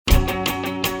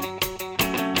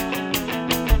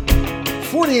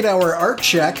48-hour art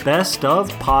check. Best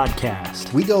of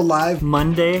podcast. We go live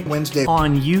Monday, Wednesday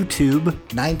on YouTube.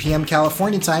 9 p.m.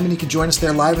 California time, and you can join us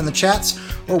there live in the chats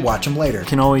or watch them later. You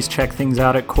can always check things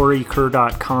out at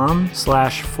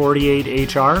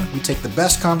CoreyKerr.com/48HR. We take the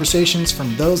best conversations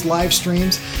from those live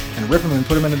streams and rip them and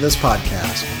put them into this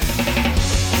podcast.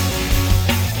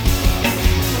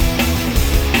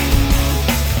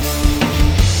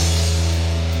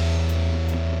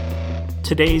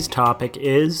 Today's topic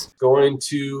is going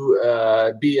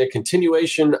to be a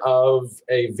continuation of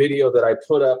a video that I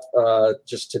put up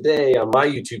just today on my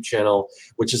YouTube channel,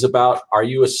 which is about, are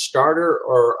you a starter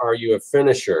or are you a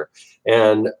finisher?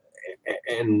 And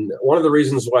one of the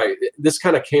reasons why this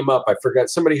kind of came up, I forgot,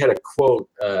 somebody had a quote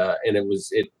and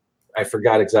I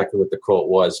forgot exactly what the quote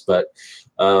was, but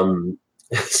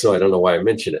so I don't know why I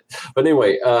mentioned it. But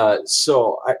anyway,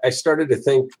 so I started to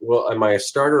think, well, am I a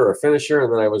starter or a finisher?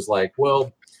 And then I was like,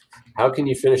 well, how can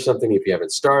you finish something if you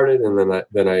haven't started? And then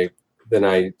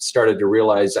I started to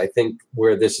realize, I think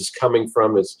where this is coming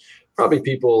from is probably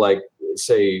people like,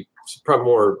 say, probably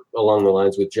more along the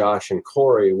lines with Josh and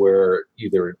Corey, where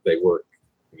either they work,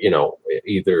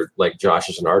 either like Josh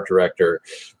is an art director,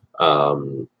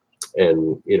 and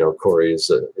Corey is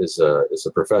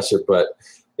a professor, but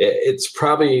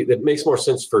it makes more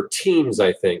sense for teams,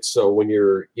 I think. So when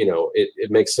you're,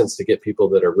 it makes sense to get people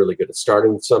that are really good at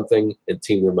starting something and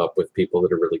team them up with people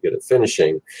that are really good at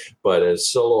finishing. But as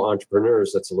solo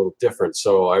entrepreneurs, that's a little different.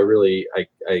 So I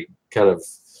kind of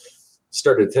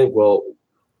started to think, well,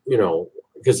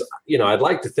 because, I'd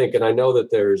like to think, and I know that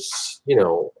there's,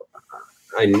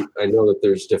 I know that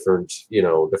there's different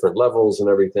levels and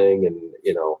everything. And,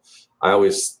 I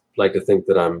always like to think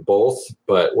that I'm both,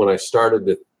 but when I started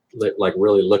to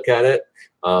really look at it,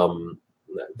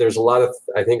 there's a lot of,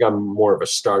 I think I'm more of a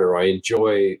starter. I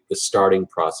enjoy the starting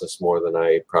process more than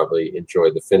I probably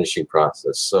enjoy the finishing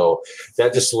process. So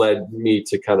that just led me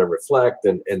to kind of reflect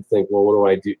and think, well, what do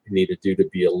I need to do to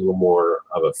be a little more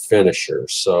of a finisher?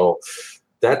 So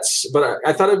but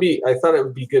I thought it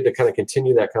would be good to kind of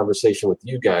continue that conversation with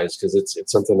you guys, because it's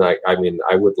something I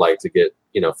would like to get,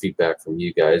 feedback from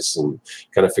you guys and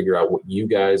kind of figure out what you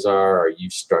guys are. You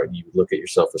look at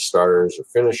yourself as starters or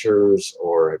finishers,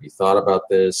 or have you thought about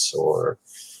this? Or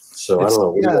so I don't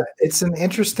know. Yeah, it's an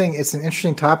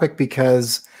interesting topic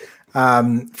because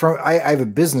I have a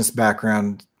business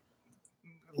background.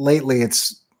 Lately,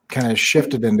 it's kind of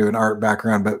shifted into an art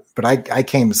background, but I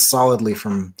came solidly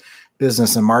from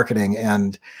business and marketing,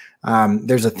 and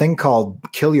there's a thing called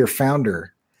kill your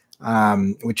founder,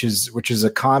 which is a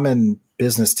common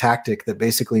business tactic that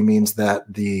basically means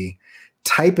that the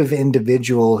type of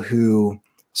individual who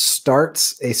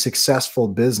starts a successful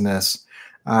business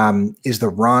is the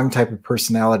wrong type of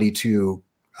personality to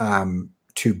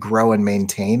grow and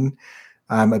maintain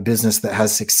a business that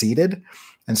has succeeded.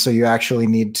 And so you actually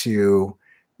need to,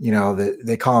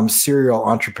 they call them serial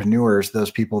entrepreneurs,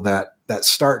 those people that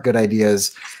start good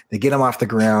ideas, they get them off the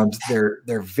ground.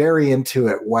 They're very into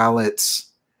it while it's,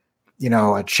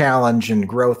 a challenge and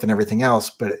growth and everything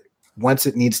else. But once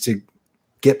it needs to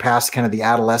get past kind of the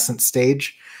adolescent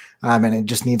stage, and it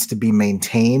just needs to be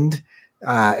maintained,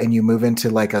 and you move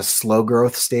into like a slow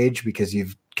growth stage because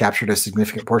you've captured a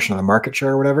significant portion of the market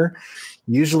share or whatever,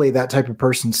 usually that type of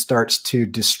person starts to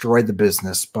destroy the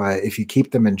business. But if you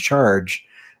keep them in charge,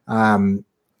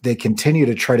 they continue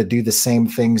to try to do the same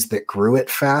things that grew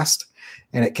it fast.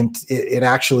 And it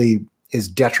actually is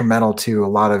detrimental to a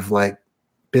lot of like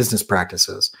business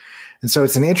practices. And so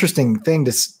it's an interesting thing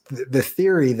the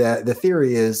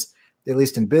theory is, at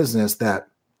least in business, that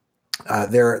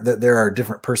there are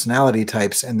different personality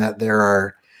types, and that there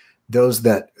are those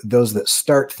that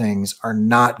start things are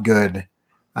not good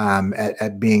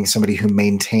at being somebody who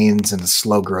maintains in a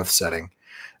slow growth setting.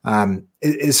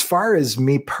 As far as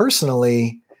me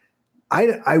personally,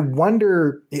 I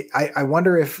wonder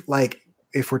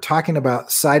if we're talking about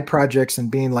side projects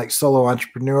and being like solo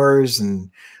entrepreneurs and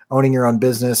owning your own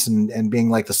business and being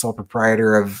like the sole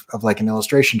proprietor of like an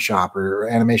illustration shop or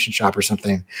animation shop or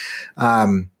something.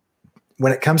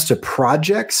 When it comes to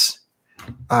projects,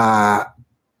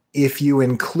 if you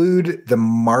include the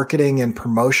marketing and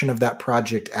promotion of that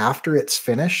project after it's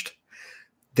finished,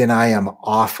 then I am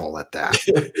awful at that.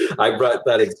 I brought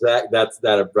that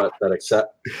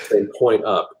same point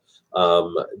up.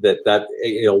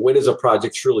 When is a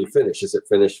project truly finished? Is it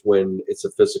finished when it's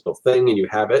a physical thing and you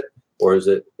have it, or is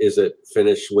it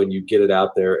finished when you get it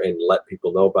out there and let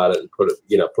people know about it and put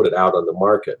it out on the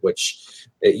market? Which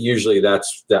usually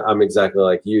I'm exactly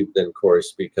like you then, Corey,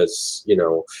 because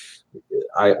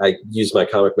I use my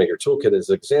Comic Maker Toolkit as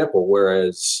an example,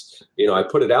 whereas, I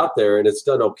put it out there and it's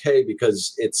done okay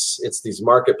because it's these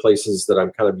marketplaces that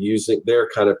I'm kind of using. They're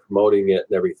kind of promoting it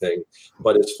and everything.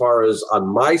 But as far as on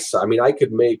my side, I mean, I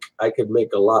could make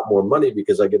a lot more money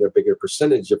because I get a bigger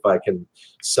percentage if I can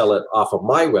sell it off of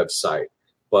my website.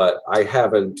 But I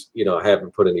haven't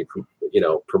put any,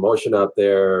 promotion out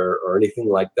there or anything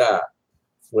like that.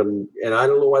 And I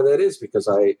don't know why that is, because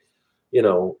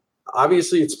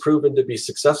obviously it's proven to be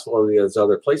successful in these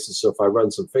other places. So if I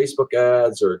run some Facebook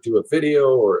ads or do a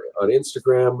video or on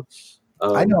Instagram,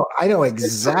 I know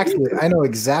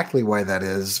exactly why that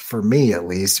is, for me at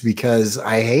least, because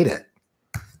I hate it.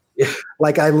 Yeah.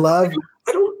 Like I don't know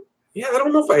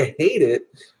if I hate it.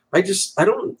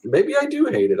 Maybe I do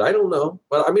hate it. I don't know.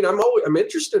 But I mean, I'm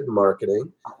interested in marketing.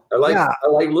 I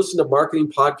like listening to marketing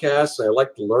podcasts. I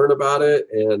like to learn about it.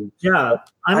 And I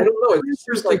don't know. It's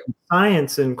just like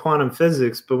science and quantum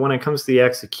physics, but when it comes to the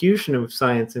execution of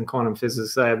science and quantum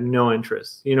physics, I have no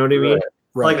interest. You know what I mean?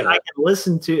 Right. Like I can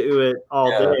listen to it all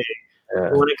day.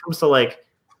 Yeah. But when it comes to like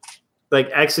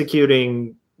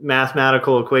executing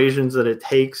mathematical equations that it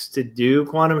takes to do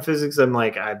quantum physics, I'm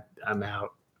like, I'm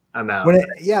out.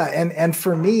 And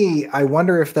for me, I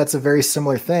wonder if that's a very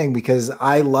similar thing, because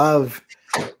I love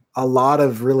a lot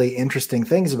of really interesting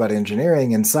things about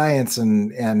engineering and science and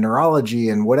neurology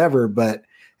and whatever,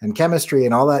 and chemistry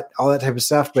and all that type of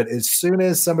stuff. But as soon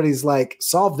as somebody's like,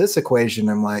 solve this equation,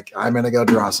 I'm like, I'm going to go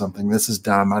draw something. This is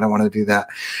dumb. I don't want to do that.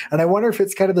 And I wonder if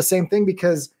it's kind of the same thing,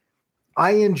 because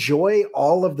I enjoy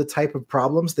all of the type of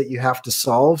problems that you have to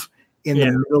solve in the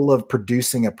middle of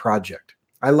producing a project.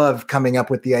 I love coming up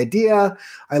with the idea.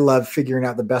 I love figuring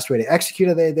out the best way to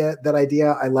execute that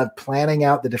idea. I love planning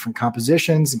out the different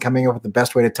compositions and coming up with the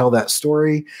best way to tell that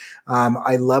story.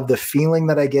 I love the feeling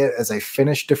that I get as I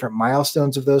finish different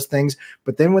milestones of those things.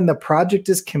 But then when the project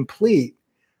is complete,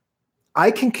 I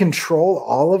can control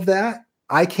all of that.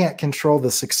 I can't control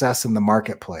the success in the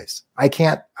marketplace. I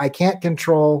can't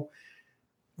control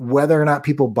whether or not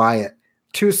people buy it,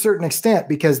 to a certain extent,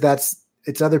 because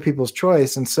it's other people's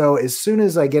choice. And so as soon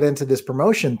as I get into this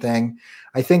promotion thing,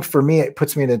 I think for me, it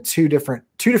puts me into two different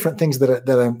things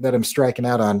that I'm striking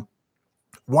out on.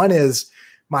 One is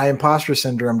my imposter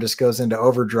syndrome just goes into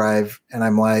overdrive, and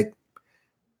I'm like,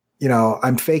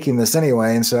 I'm faking this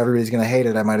anyway. And so everybody's going to hate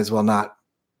it. I might as well not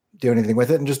do anything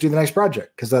with it and just do the next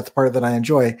project, because that's the part that I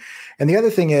enjoy. And the other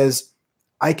thing is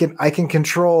I can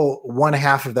control one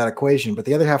half of that equation, but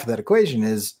the other half of that equation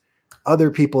is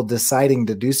other people deciding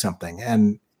to do something.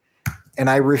 And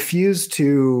I refuse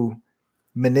to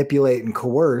manipulate and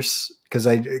coerce because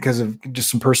of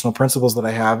just some personal principles that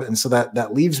I have. And so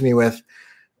that leaves me with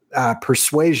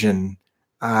persuasion,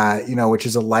 which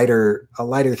is a lighter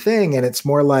thing. And it's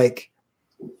more like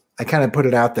I kind of put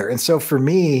it out there. And so for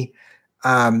me,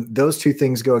 those two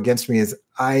things go against me. Is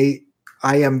I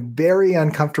am very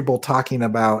uncomfortable talking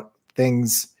about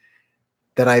things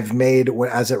that I've made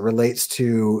as it relates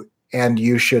to, and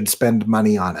you should spend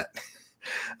money on it.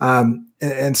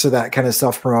 And so that kind of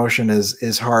self-promotion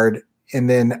is hard. And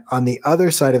then on the other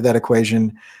side of that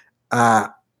equation, I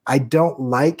don't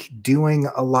like doing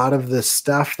a lot of the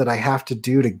stuff that I have to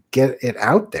do to get it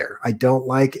out there. I don't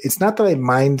like, it's not that I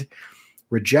mind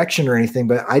rejection or anything,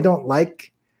 but I don't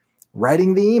like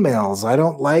writing the emails. I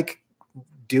don't like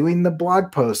doing the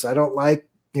blog posts. I don't like,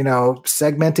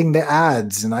 segmenting the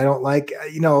ads. And I don't like,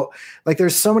 like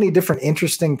there's so many different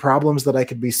interesting problems that I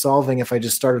could be solving if I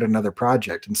just started another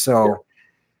project. And so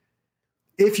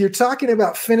if you're talking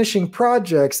about finishing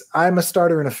projects, I'm a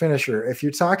starter and a finisher. If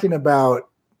you're talking about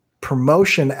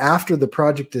promotion after the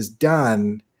project is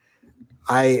done,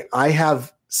 I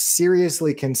have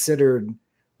seriously considered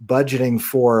budgeting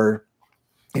for,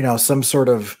 some sort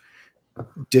of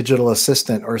digital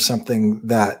assistant or something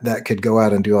that could go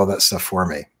out and do all that stuff for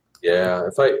me. Yeah.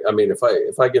 If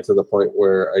I get to the point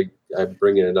where I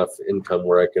bring in enough income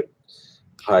where I could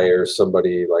hire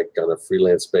somebody like on a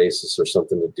freelance basis or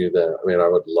something to do that, I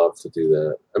would love to do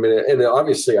that. And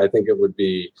obviously I think it would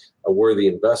be a worthy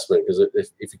investment, because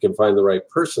if you can find the right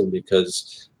person,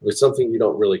 because if it's something you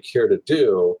don't really care to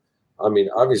do,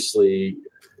 obviously,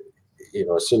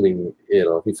 assuming,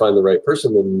 if you find the right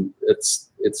person, then it's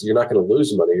you're not going to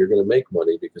lose money. You're going to make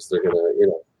money because they're going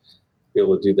to, be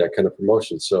able to do that kind of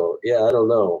promotion. So yeah, I don't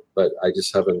know, but I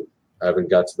just haven't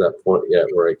got to that point yet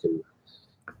where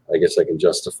I guess I can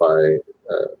justify,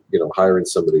 hiring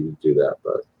somebody to do that.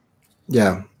 But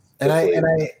yeah. And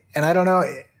I don't know,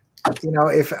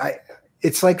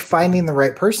 it's like finding the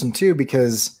right person too,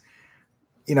 because,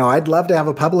 I'd love to have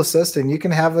a publicist and you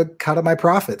can have a cut of my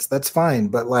profits. That's fine.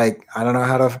 But like, I don't know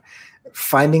how to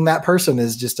finding that person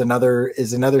is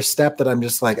another step that I'm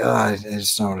just like, oh, I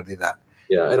just don't want to do that.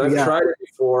 Yeah, and I've tried it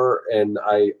before, and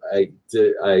I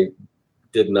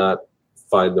did not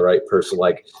find the right person.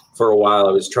 Like for a while,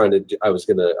 I decided I was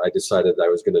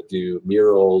gonna do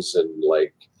murals, and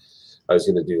like I was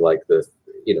gonna do like the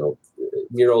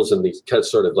murals and these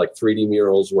sort of like 3D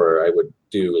murals where I would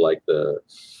do like the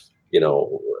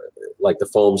like the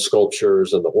foam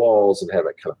sculptures on the walls and have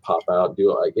it kind of pop out and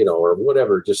do like or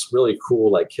whatever, just really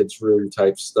cool like kids room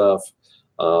type stuff.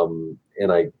 And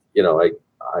I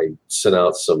sent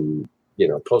out some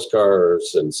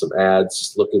postcards and some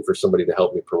ads looking for somebody to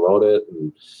help me promote it,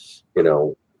 and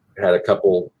had a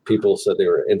couple people said they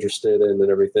were interested in and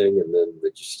everything, and then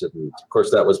they just didn't. Of course,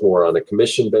 that was more on a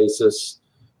commission basis.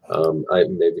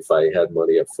 Maybe if I had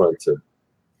money up front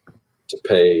to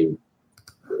pay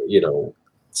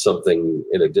something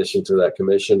in addition to that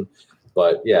commission,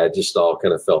 but yeah, it just all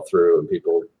kind of fell through, and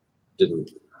people didn't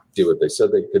do what they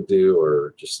said they could do,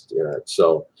 or just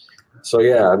so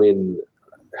yeah, I mean,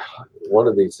 one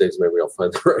of these days maybe I'll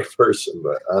find the right person,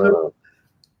 but I don't know.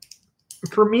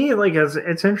 For me, like,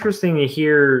 it's interesting to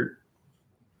hear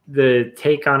the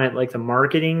take on it, like the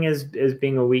marketing as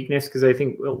being a weakness, because I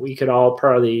think we could all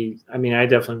probably, I mean, I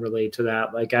definitely relate to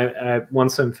that. Like I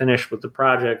once I'm finished with the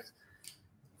project,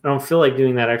 I don't feel like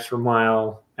doing that extra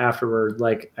mile afterward.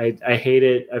 Like I hate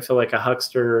it. I feel like a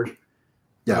huckster.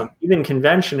 Yeah. Even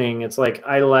conventioning, it's like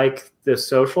I like the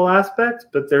social aspect,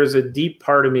 but there's a deep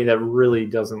part of me that really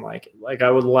doesn't like it. Like I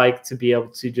would like to be able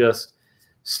to just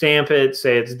stamp it,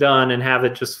 say it's done, and have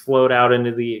it just float out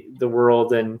into the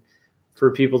world and for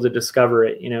people to discover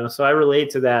it, So I relate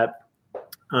to that.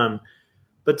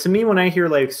 But to me, when I hear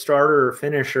like starter or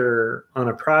finisher on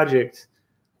a project,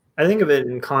 I think of it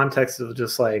in context of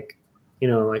just like,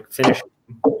 like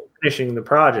finishing the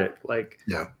project. Like,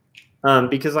 yeah.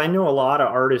 Because I know a lot of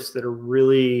artists that are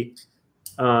really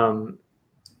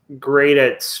great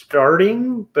at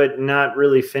starting, but not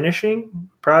really finishing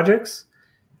projects.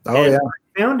 Oh, yeah. What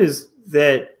I found is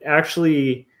that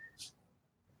actually,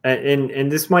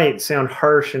 and this might sound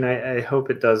harsh, and I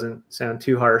hope it doesn't sound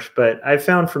too harsh, but I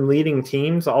found from leading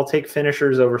teams, I'll take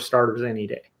finishers over starters any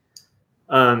day.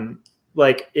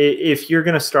 Like if you're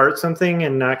going to start something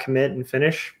and not commit and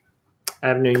finish, I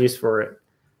have no use for it.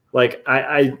 Like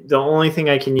the only thing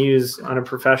I can use on a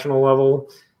professional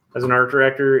level as an art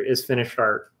director is finished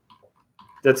art.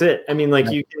 That's it. I mean,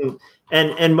 like you can,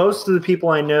 and most of the people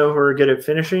I know who are good at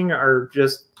finishing are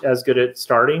just as good at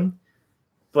starting.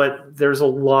 But there's a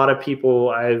lot of people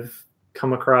I've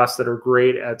come across that are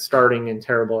great at starting and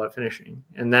terrible at finishing.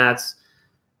 And that's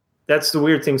the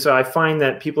weird thing. So I find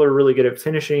that people are really good at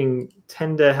finishing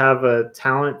tend to have a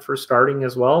talent for starting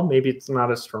as well. Maybe it's not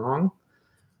as strong,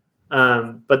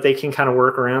 but they can kind of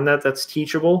work around that. That's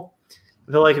teachable.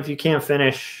 I feel like if you can't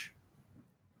finish,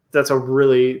 that's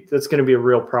going to be a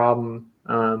real problem.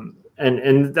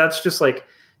 And that's just like,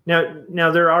 now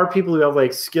there are people who have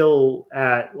like skill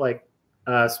at like,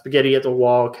 spaghetti at the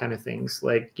wall kind of things,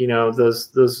 like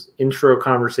those intro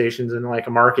conversations in like a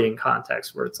marketing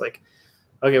context where it's like,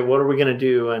 okay, what are we going to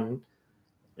do,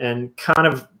 and kind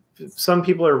of some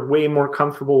people are way more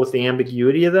comfortable with the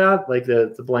ambiguity of that, like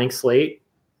the blank slate,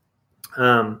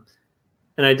 and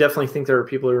I definitely think there are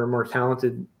people who are more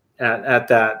talented at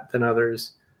that than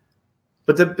others.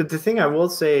 But the thing I will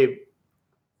say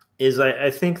is I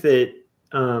think that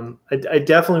I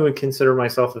definitely would consider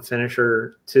myself a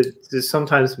finisher to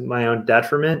sometimes my own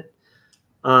detriment.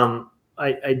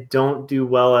 I don't do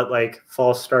well at like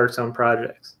false starts on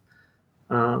projects.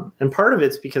 And part of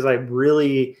it's because I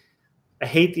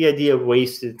hate the idea of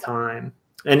wasted time,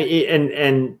 and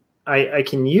I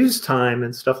can use time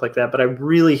and stuff like that, but I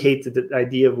really hate the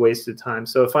idea of wasted time.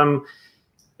 So if I'm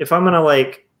going to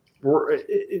like,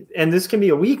 and this can be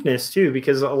a weakness too,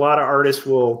 because a lot of artists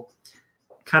will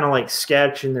kind of like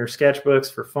sketch in their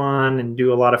sketchbooks for fun and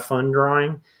do a lot of fun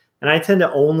drawing. And I tend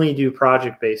to only do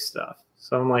project-based stuff.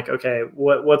 So I'm like, okay,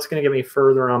 what's going to get me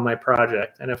further on my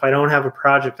project? And if I don't have a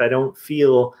project, I don't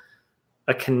feel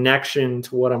a connection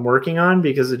to what I'm working on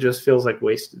because it just feels like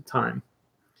wasted time.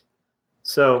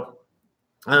 So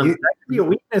that could be a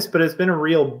weakness, but it's been a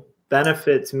real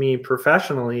benefit to me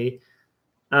professionally,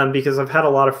 because I've had a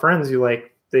lot of friends who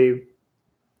like,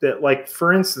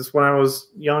 for instance, when I was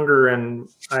younger and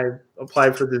I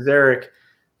applied for the Xeric,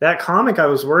 that comic I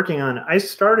was working on, I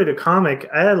started a comic.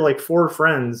 I had like 4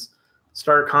 friends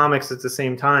start comics at the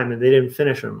same time, and they didn't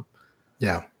finish them.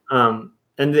 Yeah. And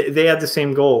they had the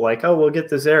same goal, like, oh, we'll get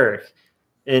the Xeric,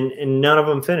 and none of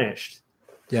them finished.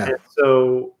 Yeah. And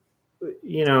so,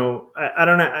 I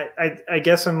don't know. I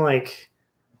guess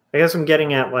I'm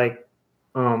getting at like,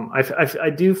 I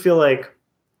do feel like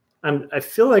I'm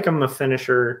a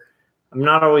finisher. I'm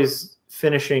not always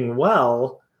finishing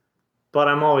well, but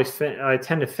I'm always I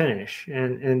tend to finish,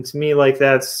 and to me, like,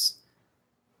 that's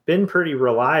been pretty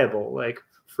reliable, like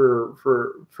for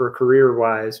career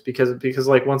wise, because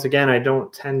like, once again, I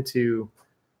don't tend to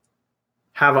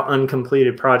have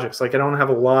uncompleted projects. Like, I don't have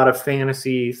a lot of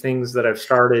fantasy things that I've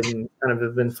started and kind of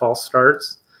have been false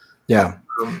starts. Yeah.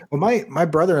 Well, my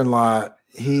brother-in-law,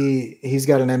 he's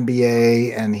got an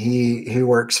MBA, and he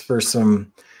works for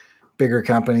some bigger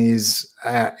companies,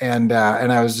 and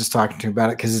I was just talking to him about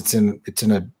it because it's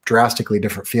in a drastically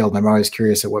different field, and I'm always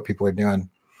curious at what people are doing.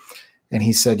 And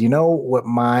he said, what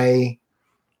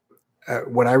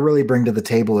what I really bring to the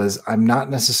table is I'm not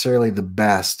necessarily the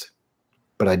best,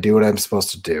 but I do what I'm supposed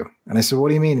to do. And I said, what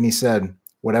do you mean? And he said,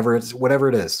 whatever it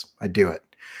is, I do it.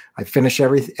 I finish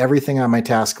everything on my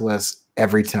task list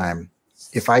every time.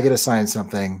 If I get assigned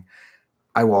something,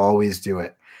 I will always do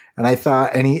it. And I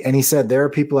thought, and he said, there are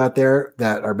people out there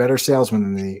that are better salesmen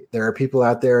than me. There are people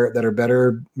out there that are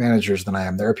better managers than I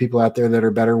am. There are people out there that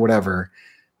are better whatever,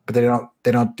 but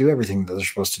they don't do everything that they're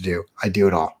supposed to do. I do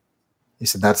it all. He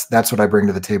said, that's what I bring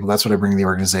to the table. That's what I bring to the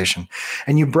organization.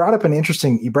 And you brought up an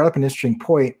interesting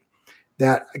point,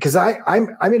 that because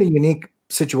I'm in a unique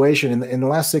situation in the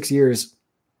last 6 years.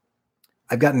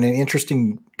 I've gotten an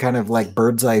interesting kind of like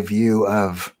bird's eye view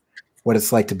of what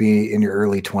it's like to be in your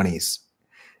early 20s,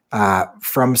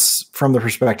 from the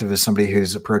perspective of somebody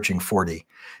who's approaching 40.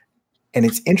 And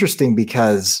it's interesting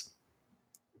because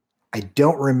I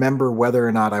don't remember whether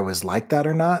or not I was like that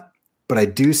or not, but I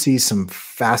do see some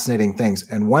fascinating things.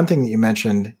 And one thing that you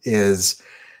mentioned is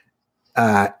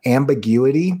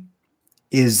ambiguity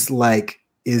is like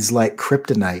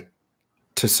kryptonite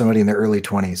to somebody in their early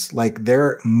 20s. Like,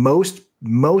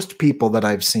 most people that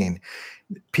I've seen,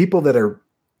 people that are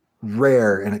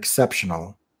rare and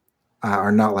exceptional,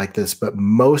 are not like this, but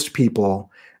most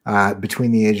people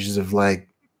between the ages of like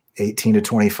 18 to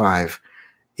 25,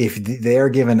 if they are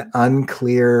given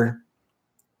unclear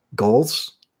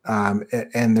goals,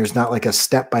 and there's not like a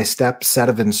step-by-step set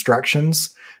of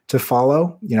instructions to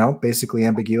follow, basically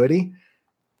ambiguity,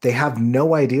 they have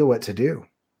no idea what to do.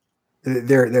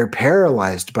 They're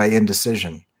paralyzed by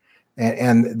indecision.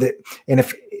 And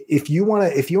if you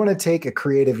want to take a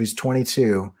creative who's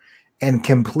 22 and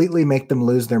completely make them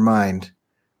lose their mind,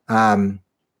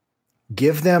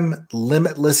 give them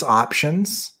limitless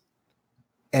options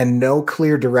and no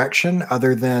clear direction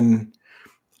other than,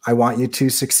 I want you to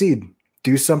succeed.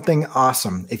 Do something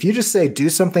awesome. If you just say do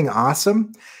something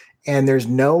awesome and there's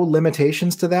no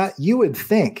limitations to that, you would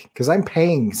think, because I'm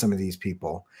paying some of these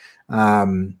people,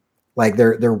 like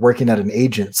they're working at an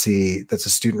agency that's a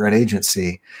student-run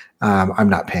agency. I'm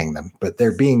not paying them, but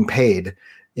they're being paid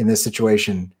in this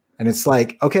situation. And it's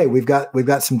like, okay, we've got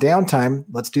some downtime.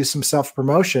 Let's do some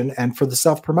self-promotion. And for the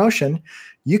self-promotion,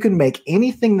 you can make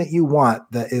anything that you want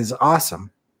that is awesome.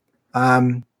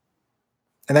 And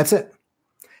that's it.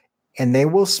 And they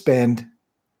will spend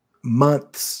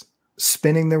months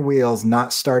spinning their wheels,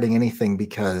 not starting anything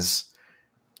because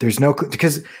there's no,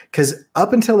 because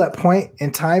up until that point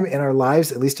in time in our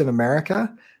lives, at least in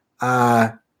America,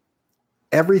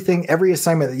 every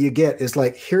assignment that you get is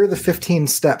like, here are the 15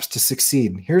 steps to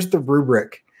succeed. Here's the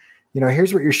rubric.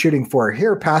 Here's what you're shooting for.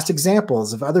 Here are past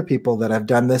examples of other people that have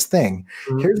done this thing.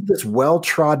 Mm-hmm. Here's this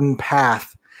well-trodden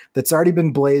path that's already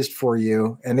been blazed for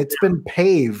you, and it's been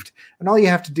paved. And all you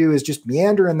have to do is just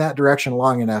meander in that direction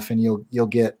long enough, and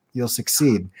you'll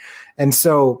succeed. And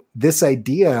so this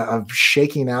idea of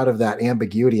shaking out of that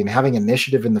ambiguity and having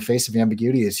initiative in the face of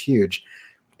ambiguity is huge.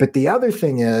 But the other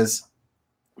thing is,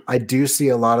 I do see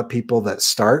a lot of people that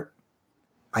start.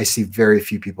 I see very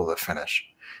few people that finish.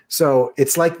 So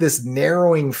it's like this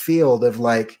narrowing field of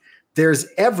like, there's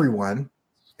everyone,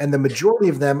 and the majority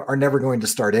of them are never going to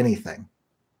start anything.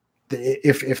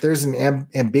 If there's an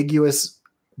ambiguous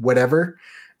whatever,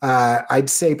 I'd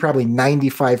say probably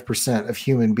 95% of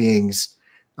human beings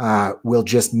will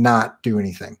just not do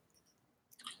anything.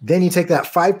 Then you take that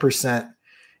 5%,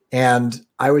 and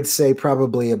I would say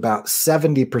probably about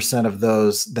 70% of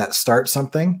those that start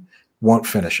something won't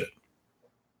finish it.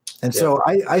 And so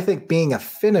I think being a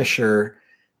finisher,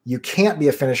 you can't be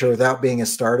a finisher without being a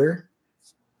starter.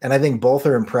 And I think both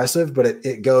are impressive, but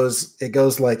it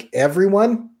goes like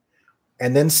everyone,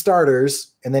 and then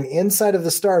starters, and then inside of the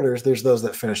starters, there's those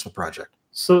that finish the project.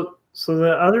 So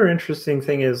the other interesting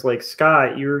thing is, like,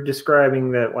 Scott, you were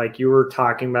describing that, like, you were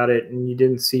talking about it and you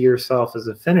didn't see yourself as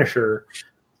a finisher.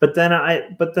 But then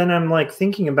I'm like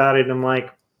thinking about it. And I'm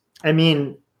like, I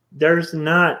mean, there's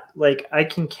not, like, I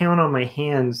can count on my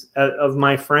hands of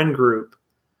my friend group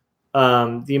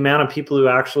the amount of people who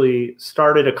actually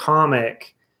started a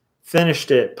comic,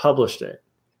 finished it, published it.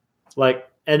 Like,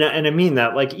 and I mean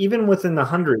that, like, even within the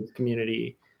hundreds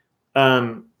community,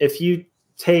 if you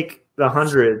take the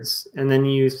hundreds and then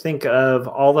you think of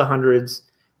all the hundreds,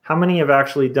 how many have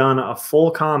actually done a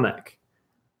full comic,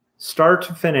 start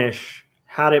to finish,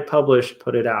 had it published,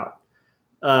 put it out?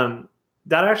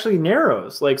 That actually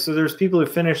narrows. Like, so there's people who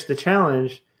finished the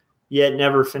challenge yet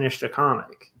never finished a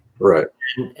comic. Right.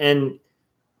 And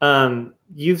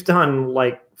you've done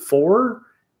like 4,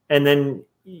 and then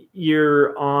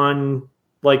you're on,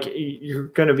 like, you're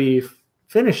going to be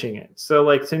finishing it. So,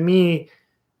 like, to me,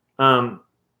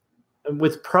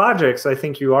 with projects, I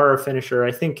think you are a finisher.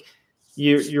 I think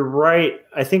you're right.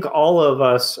 I think all of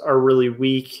us are really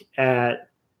weak at,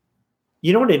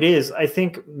 you know what it is? I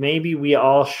think maybe we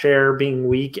all share being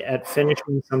weak at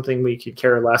finishing something we could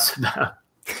care less about.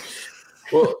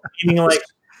 Well, meaning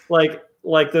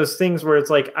like those things where it's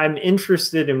like, I'm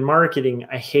interested in marketing,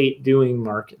 I hate doing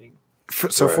marketing.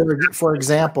 So for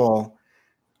example,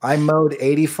 I mowed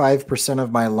 85%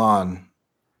 of my lawn,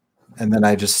 and then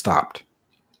I just stopped.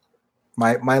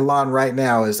 My lawn right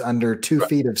now is under 2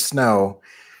 feet of snow,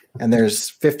 and there's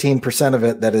 15% of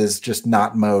it that is just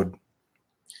not mowed.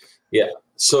 Yeah.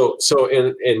 So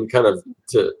in kind of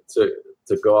to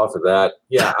go off of that,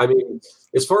 yeah. I mean,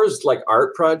 as far as like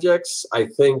art projects, I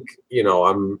think, you know,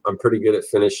 I'm pretty good at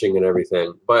finishing and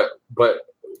everything, but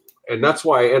and that's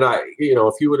why, and I, you know,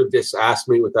 if you would have just asked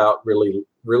me without really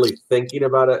thinking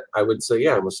about it, I would say,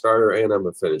 yeah, I'm a starter and I'm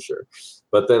a finisher.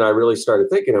 But then I really started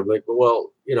thinking, I'm like,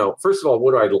 well, you know, first of all,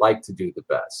 what do I like to do the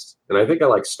best? And I think I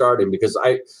like starting because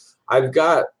I've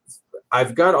got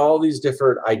all these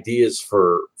different ideas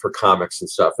for comics and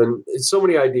stuff, and so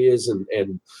many ideas,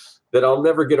 and that I'll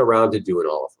never get around to doing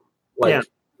all of them. Like, yeah.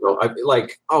 You know, I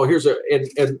like, oh, here's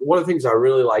and one of the things I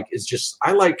really like is just,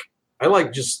 I like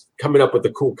just coming up with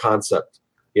a cool concept,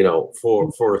 you know,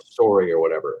 for a story or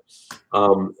whatever.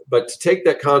 But to take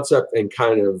that concept and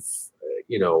kind of,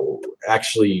 you know,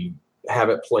 actually have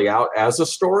it play out as a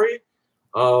story,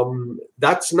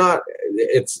 that's not,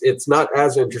 it's not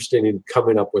as interesting in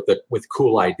coming up with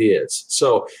cool ideas.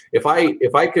 So if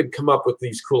I could come up with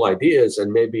these cool ideas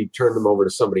and maybe turn them over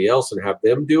to somebody else and have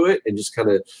them do it and just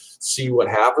kind of see what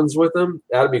happens with them,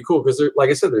 that'd be cool. Because like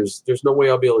I said, there's no way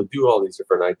I'll be able to do all these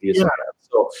different ideas. Yeah.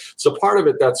 So part of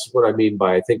it, that's what I mean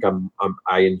by, I think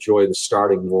I enjoy the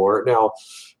starting more. Now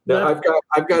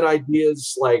I've got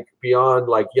ideas like beyond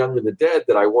like Young and the Dead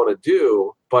that I want to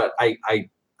do, but I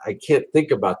can't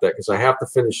think about that because I have to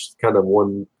finish kind of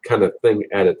one kind of thing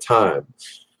at a time.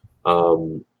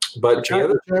 But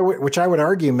which I would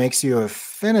argue makes you a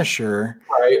finisher,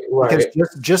 right? Because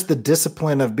just the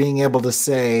discipline of being able to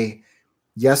say,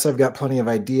 yes, I've got plenty of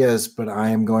ideas, but I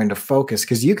am going to focus.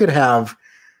 Because you could have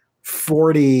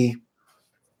 40,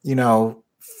 you know,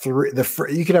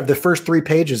 you could have the first 3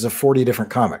 pages of 40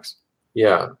 different comics.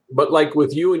 Yeah. But like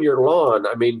with you and your lawn,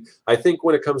 I mean, I think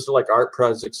when it comes to like art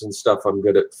projects and stuff, I'm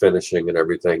good at finishing and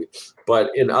everything.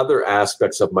 But in other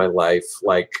aspects of my life,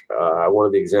 like one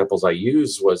of the examples I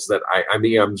used was that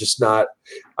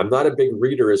I'm not a big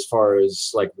reader as far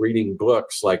as like reading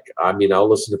books. Like, I mean, I'll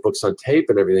listen to books on tape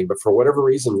and everything, but for whatever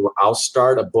reason, I'll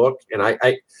start a book and I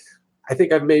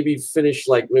think I've maybe finished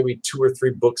like maybe 2 or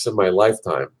 3 books in my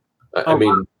lifetime. I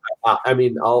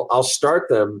mean, I'll start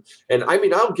them, and I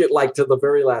mean, I'll get like to the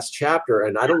very last chapter,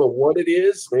 and I don't know what it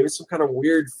is. Maybe some kind of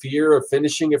weird fear of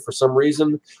finishing it for some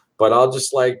reason, but I'll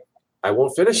just like, I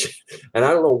won't finish it, and I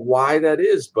don't know why that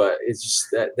is, but it's just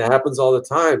that happens all the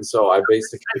time. So I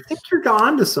think you're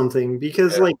on to something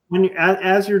because, like, when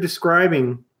as you're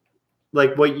describing,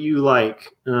 like what you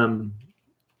like,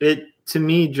 it to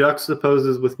me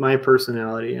juxtaposes with my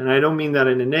personality, and I don't mean that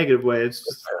in a negative way. It's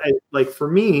just like for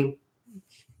me,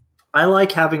 I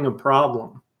like having a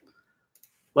problem.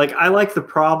 Like, I like the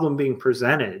problem being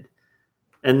presented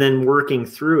and then working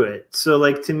through it. So,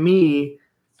 like, to me,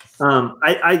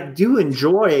 I do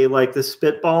enjoy, like, the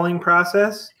spitballing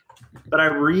process, but I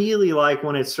really like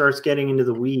when it starts getting into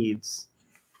the weeds.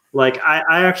 Like,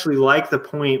 I actually like the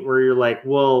point where you're like,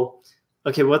 well,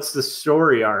 okay, what's the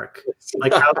story arc?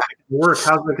 Like, how's it going to work?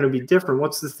 How's it going to be different?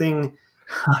 What's the thing?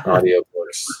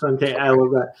 Audiobooks. Okay, I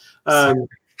love that.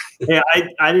 Yeah,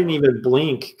 I didn't even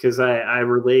blink because I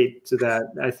relate to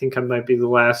that. I think I might be the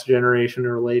last generation to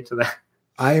relate to that.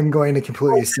 I am going to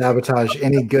completely sabotage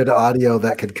any good audio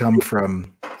that could come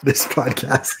from this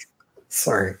podcast.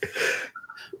 Sorry.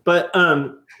 But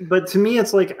to me,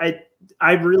 it's like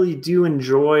I really do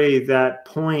enjoy that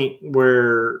point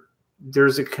where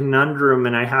there's a conundrum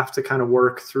and I have to kind of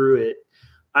work through it.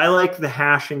 I like the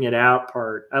hashing it out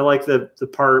part. I like the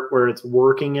part where it's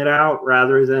working it out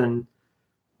rather than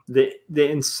the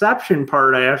inception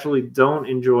part. I actually don't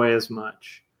enjoy as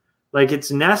much. Like,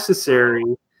 it's necessary,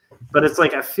 but it's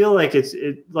like I feel like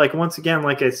it like, once again,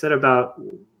 like I said about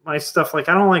my stuff, like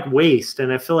I don't like waste,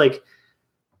 and I feel like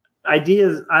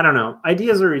ideas, I don't know,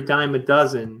 ideas are a dime a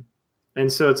dozen,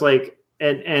 and so it's like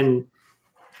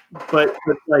but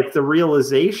like the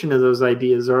realization of those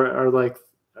ideas are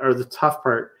the tough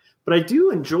part. But I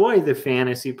do enjoy the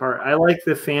fantasy part. I like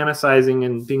the fantasizing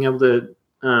and being able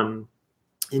to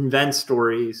invent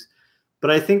stories. But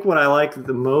I think what I like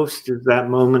the most is that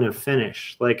moment of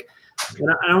finish. Like,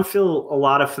 I don't feel a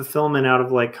lot of fulfillment out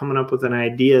of like coming up with an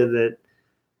idea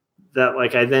that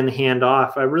like I then hand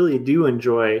off. I really do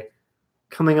enjoy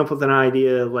coming up with an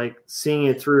idea, like seeing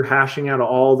it through, hashing out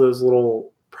all those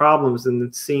little problems, and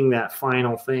then seeing that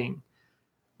final thing.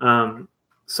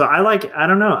 So I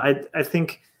don't know. I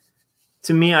think,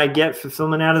 to me, I get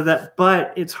fulfillment out of that,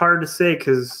 but it's hard to say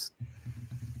because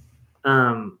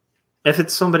if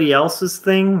it's somebody else's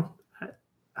thing,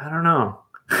 I don't know.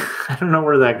 I don't know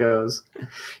where that goes,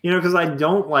 because I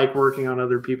don't like working on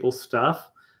other people's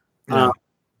stuff. Yeah.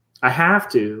 I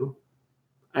have to.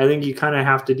 I think you kind of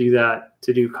have to do that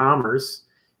to do commerce,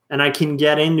 and I can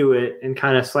get into it and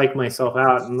kind of psych myself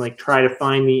out and like try to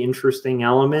find the interesting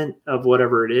element of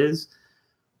whatever it is.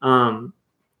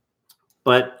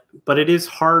 But it is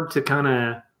hard to kind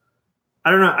of,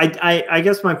 I don't know. I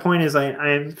guess my point is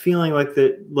I'm feeling like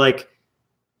that, like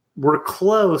we're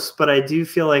close, but I do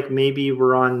feel like maybe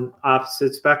we're on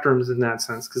opposite spectrums in that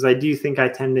sense. Cause I do think I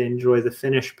tend to enjoy the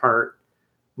finish part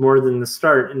more than the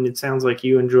start. And it sounds like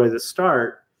you enjoy the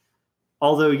start,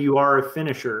 although you are a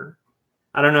finisher.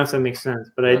 I don't know if that makes sense,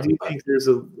 but I do think there's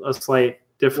a slight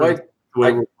difference the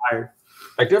way we're wired.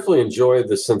 I definitely enjoy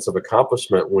the sense of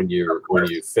accomplishment when you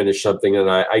finish something, and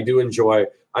I enjoy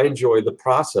the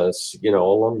process,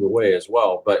 along the way as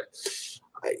well. But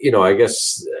I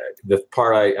guess the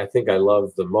part I think I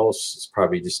love the most is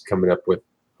probably just coming up with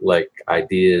like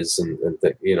ideas and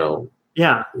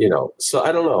Yeah. So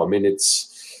I don't know. I mean,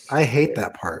 I hate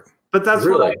that part. But that's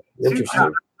really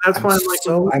interesting. That's why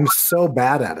I'm so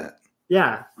bad at it.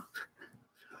 Yeah.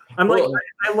 I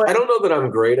don't know that I'm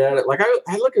great at it. Like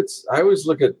I always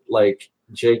look at like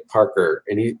Jake Parker,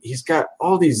 and he's got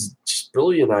all these just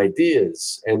brilliant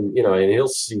ideas, and and he'll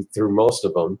see through most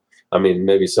of them. I mean,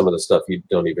 maybe some of the stuff you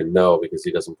don't even know because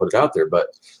he doesn't put it out there. But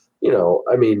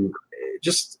I mean,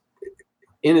 just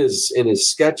in his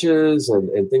sketches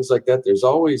and things like that, there's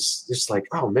always just like,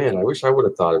 oh man, I wish I would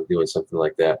have thought of doing something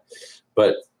like that.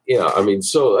 But I mean,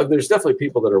 so there's definitely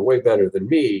people that are way better than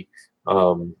me.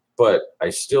 But I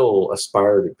still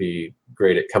aspire to be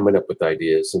great at coming up with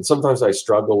ideas. And sometimes I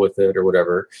struggle with it or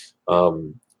whatever.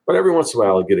 But every once in a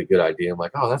while I get a good idea. I'm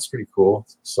like, oh, that's pretty cool.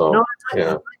 So,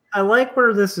 I like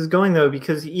where this is going, though,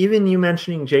 because even you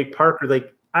mentioning Jake Parker,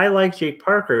 like I like Jake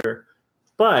Parker,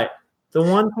 but the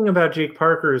one thing about Jake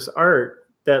Parker's art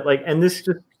that like, and this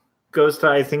just goes to,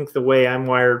 I think, the way I'm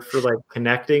wired for like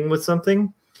connecting with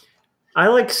something. I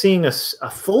like seeing a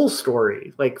full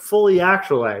story, like fully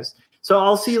actualized. So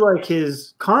I'll see like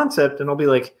his concept and I'll be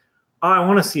like, oh, I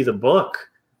want to see the book.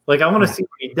 Like I want to see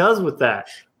what he does with that.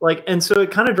 Like, and so it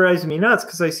kind of drives me nuts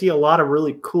because I see a lot of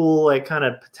really cool, like kind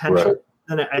of potential,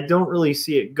 and I don't really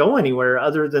see it go anywhere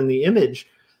other than the image,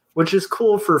 which is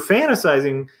cool for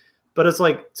fantasizing. But it's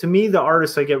like, to me, the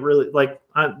artist, I get really like,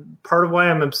 part of why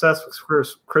I'm obsessed with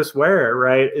Chris Ware,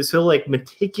 right, is he'll like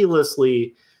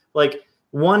meticulously, like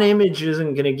one image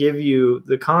isn't going to give you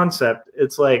the concept.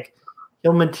 It's like,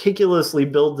 he'll meticulously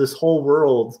build this whole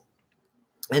world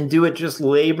and do it just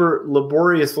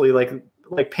laboriously,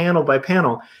 like panel by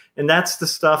panel. And that's the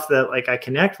stuff that like I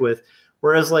connect with.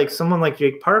 Whereas like someone like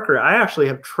Jake Parker, I actually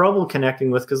have trouble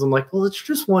connecting with because I'm like, well, it's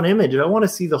just one image. I want to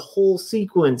see the whole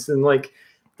sequence and like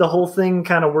the whole thing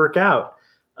kind of work out.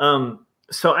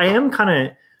 So I am kind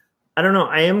of, I don't know,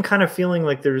 I am kind of feeling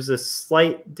like there's a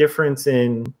slight difference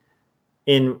in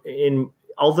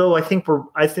although I think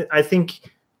I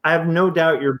think I have no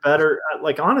doubt you're better.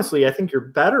 Like, honestly, I think you're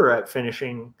better at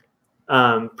finishing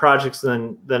projects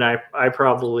than I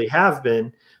probably have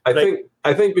been.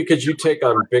 I think because you take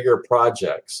on bigger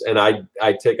projects and I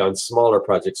take on smaller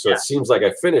projects. So it seems like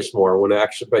I finish more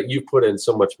but you put in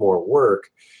so much more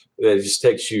work that it just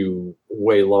takes you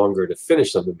way longer to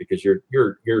finish something because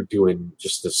you're doing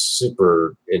just a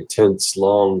super intense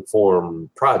long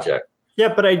form project.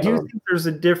 Yeah, but I do think there's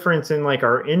a difference in like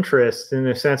our interests in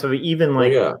the sense of even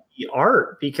like the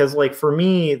art, because like for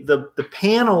me, the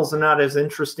panels are not as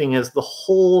interesting as the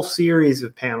whole series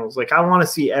of panels. Like I want to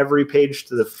see every page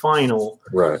to the final.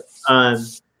 Right.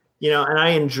 and I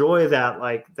enjoy that,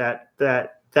 like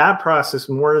that process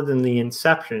more than the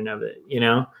inception of it.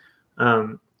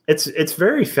 It's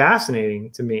very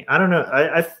fascinating to me. I don't know.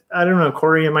 I don't know,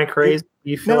 Corey, am I crazy?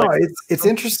 You feel No, like it's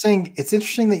interesting. It's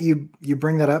interesting that you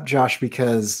bring that up, Josh,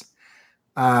 because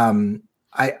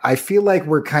I feel like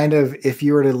we're kind of, if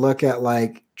you were to look at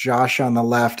like Josh on the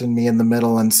left and me in the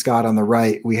middle and Scott on the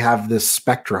right, we have this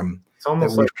spectrum. It's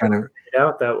almost that like kind of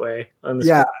out that way.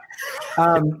 Yeah.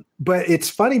 But it's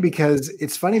funny because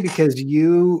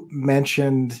you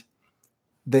mentioned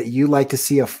that you like to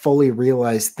see a fully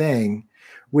realized thing,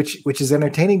 which is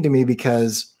entertaining to me,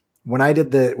 because when I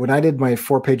did my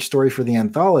 4-page story for the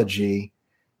anthology,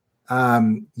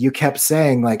 you kept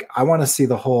saying like, I want to see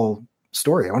the whole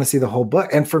story. I want to see the whole book.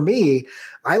 And for me,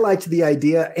 I liked the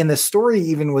idea, and the story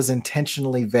even was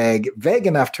intentionally vague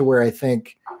enough to where I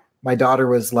think my daughter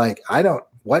was like,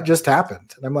 what just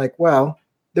happened? And I'm like, well,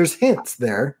 there's hints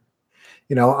there.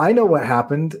 I know what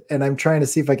happened, and I'm trying to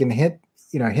see if I can hint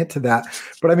to that.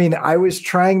 But I mean, I was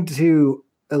trying to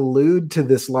allude to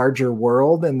this larger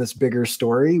world and this bigger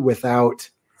story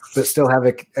but still have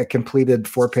a completed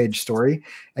 4-page story.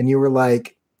 And you were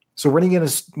like, so when are you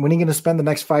going to spend the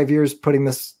next 5 years putting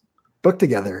this book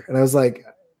together? And I was like,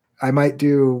 I might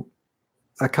do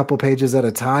a couple pages at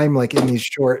a time, like in these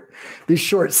short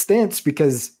stints,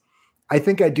 because I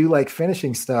think I do like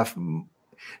finishing stuff.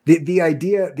 The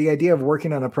idea of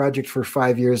working on a project for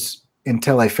 5 years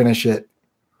until I finish it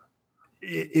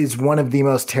is one of the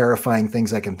most terrifying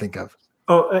things I can think of.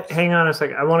 Oh, hang on a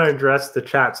second. I want to address the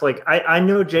chats. Like, I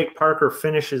know Jake Parker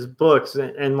finishes books,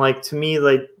 and like, to me,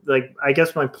 like I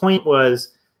guess my point was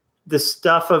the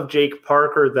stuff of Jake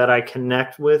Parker that I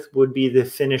connect with would be the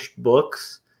finished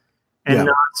books, and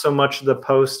not so much the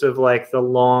post of like the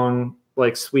long,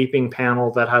 like sweeping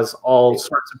panel that has all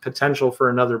sorts of potential for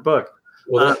another book.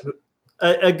 Well,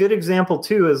 a good example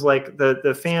too is like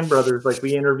the Fan Brothers. Like,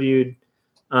 we interviewed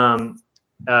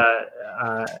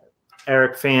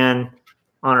Eric Fan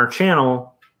on our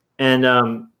channel, and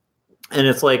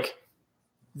it's like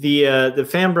the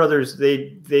Fan Brothers,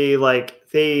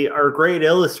 they are great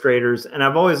illustrators, and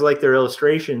I've always liked their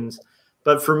illustrations.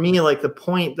 But for me, like, the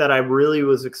point that I really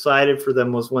was excited for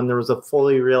them was when there was a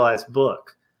fully realized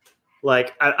book.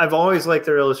 Like, I've always liked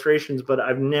their illustrations, but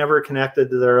I've never connected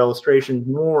to their illustrations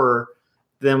more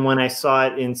than when I saw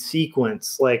it in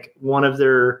sequence, like one of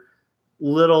their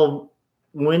little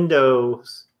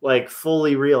windows, like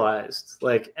fully realized,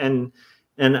 like,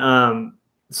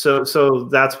 so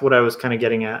that's what I was kind of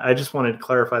getting at. I just wanted to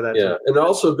clarify that. Yeah. And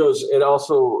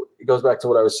it goes back to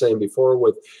what I was saying before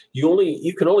with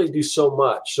you can only do so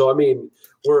much. So, I mean,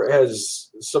 whereas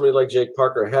somebody like Jake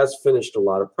Parker has finished a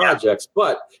lot of projects,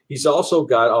 but he's also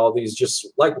got all these, just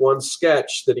like one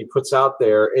sketch that he puts out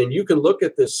there, and you can look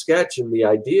at this sketch and the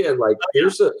idea and like,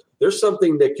 there's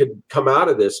something that could come out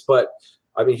of this, but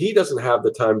I mean, he doesn't have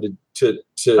the time to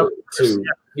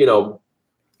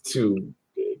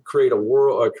create a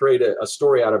world or create a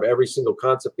story out of every single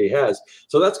concept he has.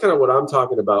 So that's kind of what I'm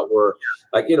talking about, where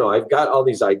like, I've got all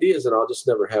these ideas and I'll just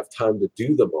never have time to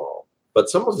do them all, but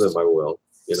some of them I will.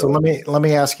 So let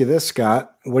me ask you this,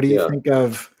 Scott. What do you think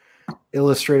of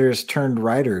illustrators turned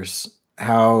writers?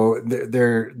 How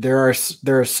there are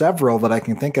several that I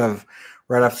can think of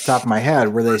right off the top of my head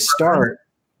where they start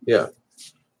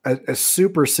a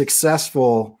super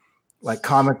successful like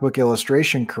comic book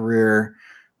illustration career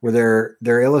where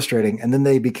they're illustrating, and then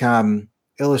they become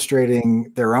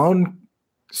illustrating their own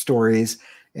stories,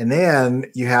 and then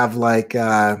you have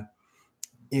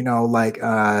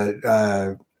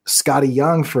Scotty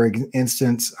Young, for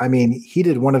instance. I mean, he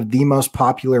did one of the most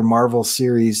popular Marvel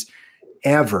series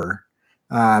ever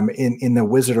in the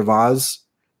Wizard of Oz,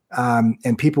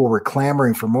 and people were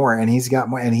clamoring for more. And he's got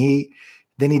more. And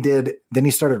then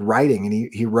he started writing, and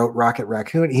he wrote Rocket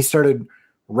Raccoon. He started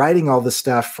writing all the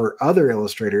stuff for other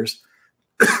illustrators,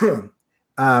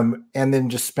 and then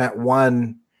just spent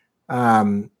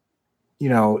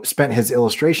spent his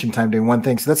illustration time doing one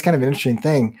thing. So that's kind of an interesting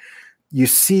thing. You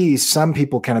see some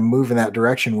people kind of move in that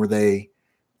direction where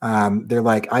they're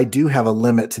like, I do have a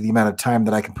limit to the amount of time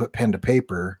that I can put pen to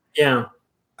paper. Yeah.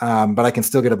 But I can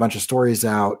still get a bunch of stories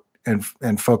out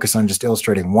and focus on just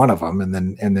illustrating one of them and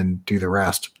then do the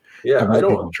rest. Yeah. I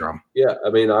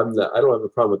mean, I don't have a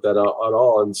problem with that at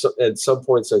all. And so, at some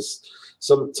points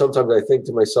sometimes I think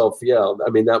to myself, I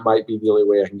mean, that might be the only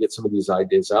way I can get some of these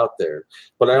ideas out there.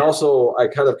 But I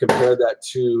kind of compare that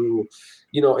to,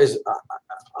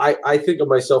 I think of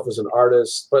myself as an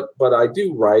artist, but I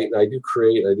do write and I do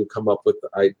create and I do come up with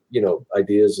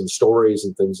ideas and stories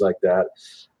and things like that.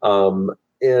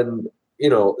 And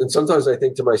and sometimes I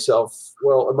think to myself,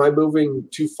 well, am I moving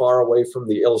too far away from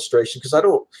the illustration? Because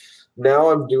now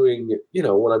I'm doing,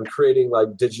 when I'm creating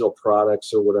like digital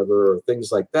products or whatever, or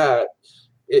things like that,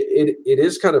 it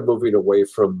is kind of moving away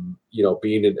from,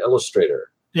 being an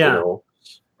illustrator, Yeah.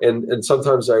 And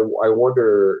sometimes I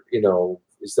wonder, am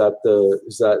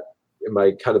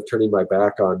I kind of turning my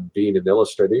back on being an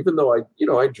illustrator, even though I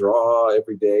draw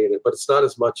every day, but it's not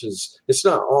as much as, it's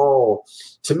not all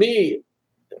to me,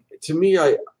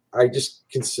 I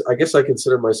guess I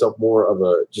consider myself more of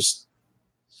a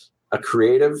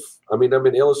creative. I mean, I'm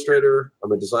an illustrator,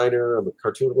 I'm a designer, I'm a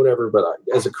cartoon, whatever, but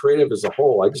as a creative as a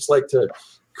whole, I just like to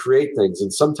create things.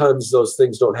 And sometimes those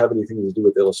things don't have anything to do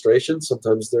with illustration.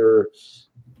 Sometimes they're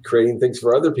creating things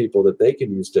for other people that they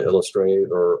can use to illustrate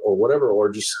or whatever, or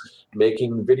just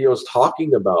making videos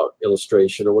talking about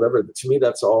illustration or whatever. To me,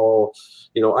 that's all,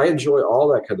 I enjoy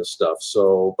all that kind of stuff.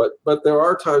 So, but there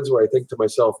are times where I think to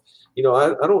myself, I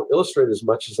don't illustrate as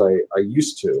much as I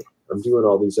used to. I'm doing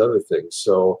all these other things.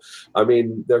 So, I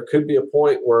mean, there could be a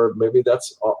point where maybe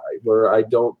that's where I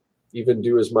don't even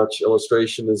do as much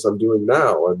illustration as I'm doing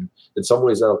now. And in some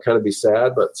ways that'll kind of be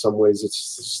sad, but in some ways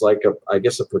it's just like a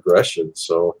progression.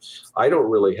 So I don't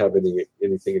really have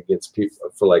anything against people,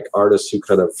 for like artists who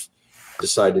kind of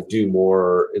decide to do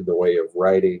more in the way of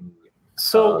writing.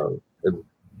 So and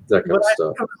that kind of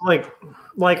stuff.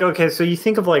 Like, okay, so you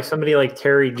think of like somebody like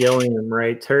Terry Gilliam,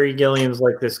 right? Terry Gilliam's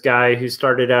like this guy who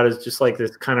started out as just like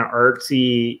this kind of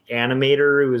artsy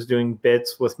animator who was doing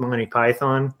bits with Monty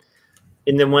Python,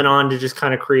 and then went on to just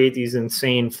kind of create these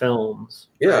insane films.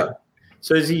 Yeah. Right?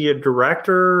 So is he a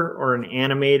director or an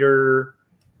animator?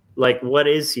 Like, what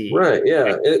is he? Right.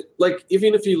 Yeah. Like,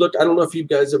 even if you look, I don't know if you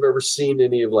guys have ever seen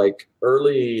any of like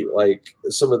early, like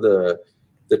some of the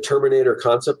Terminator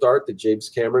concept art that James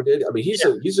Cameron did. I mean,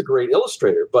 he's a great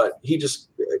illustrator, but he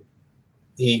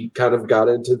kind of got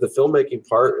into the filmmaking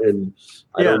part, and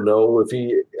I don't know if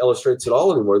he illustrates at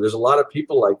all anymore. There's a lot of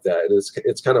people like that, and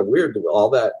it's kind of weird, all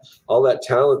that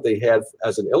talent they had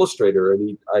as an illustrator,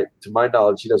 and to my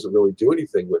knowledge, he doesn't really do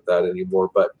anything with that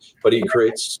anymore. But he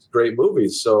creates great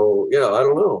movies. So yeah, I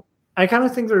don't know. I kind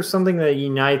of think there's something that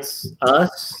unites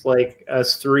us, like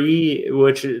us three,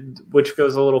 which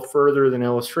goes a little further than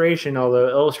illustration, although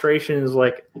illustration is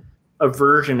like a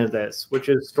version of this, which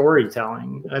is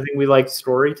storytelling. I think we like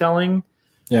storytelling.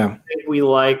 Yeah. I think we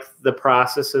like the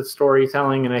process of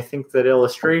storytelling, and I think that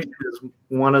illustration is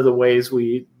one of the ways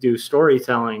we do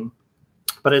storytelling,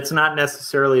 but it's not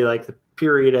necessarily like the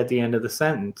period at the end of the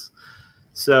sentence.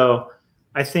 So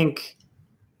I think,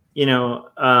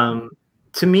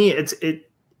 to me,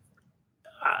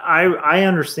 I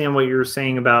understand what you're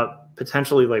saying about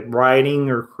potentially like writing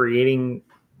or creating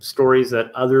stories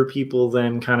that other people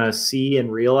then kind of see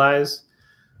and realize.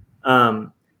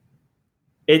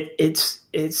 It's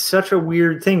such a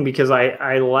weird thing because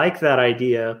I like that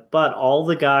idea, but all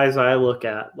the guys I look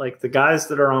at, like the guys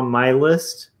that are on my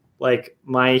list, like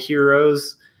my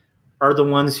heroes, are the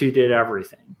ones who did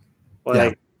everything.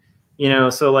 Like,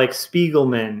 so like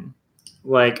Spiegelman.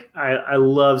 Like I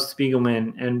love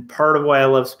Spiegelman, and part of why I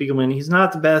love Spiegelman, he's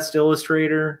not the best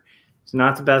illustrator, he's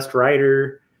not the best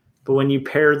writer, but when you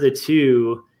pair the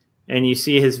two and you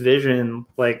see his vision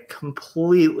like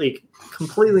completely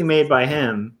made by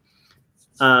him,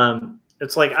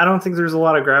 it's like I don't think there's a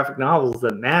lot of graphic novels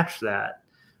that match that.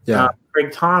 Yeah.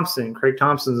 Craig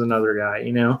Thompson's another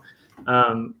guy,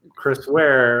 Chris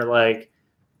Ware, like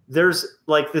there's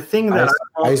like the thing that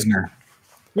Eisner.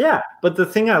 Yeah, but the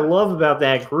thing I love about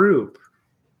that group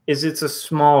is it's a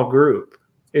small group.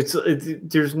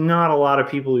 There's not a lot of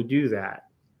people who do that.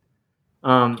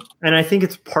 And I think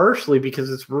it's partially because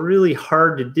it's really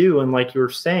hard to do. And like you were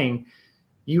saying,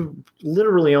 you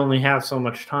literally only have so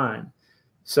much time.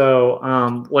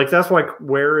 So like that's why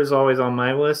Ware is always on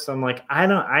my list. I'm like,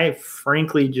 I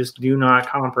frankly just do not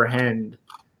comprehend.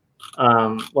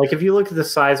 Like if you look at the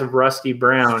size of Rusty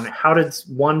Brown, how did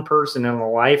one person in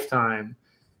a lifetime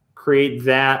create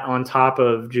that on top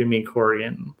of Jimmy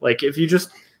Corrigan? Like if you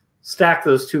just stack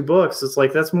those two books, it's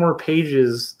like that's more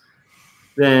pages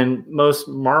than most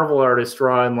Marvel artists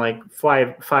draw in like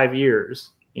five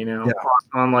years,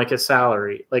 on like a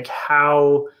salary. Like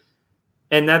how,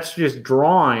 and that's just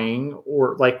drawing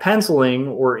or like penciling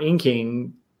or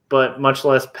inking, but much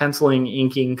less penciling,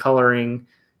 inking, coloring,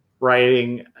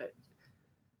 writing.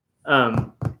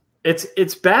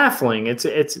 It's baffling.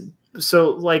 It's so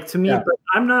like to me, but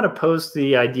I'm not opposed to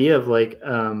the idea of like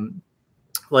to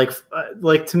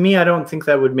me, I don't think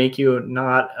that would make you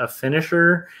not a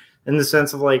finisher in the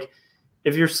sense of like,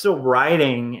 if you're still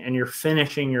writing and you're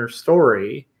finishing your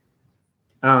story,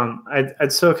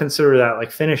 I'd still consider that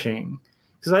like finishing.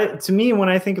 because to me, when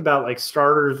I think about like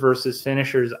starters versus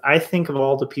finishers, I think of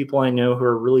all the people I know who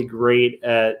are really great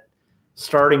at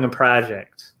starting a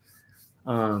project.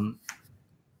 I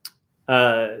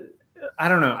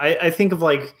don't know. I think of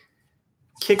like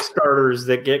Kickstarters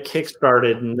that get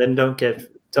kickstarted and then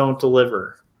don't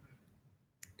deliver.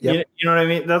 Yep. You know what I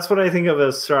mean? That's what I think of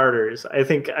as starters. I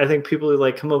think people who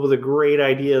like come up with a great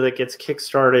idea that gets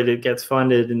kickstarted, it gets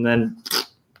funded, and then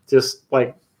just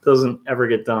like doesn't ever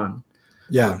get done.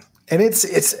 Yeah, and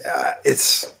it's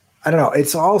I don't know.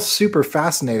 It's all super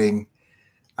fascinating,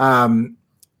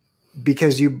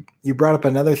 because you brought up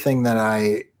another thing that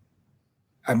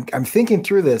I'm thinking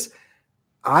through this.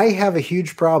 I have a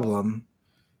huge problem.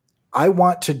 I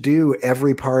want to do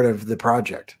every part of the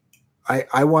project.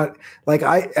 I want, like,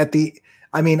 I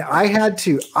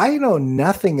know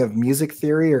nothing of music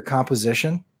theory or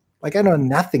composition. Like, I know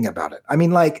nothing about it. I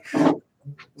mean, like,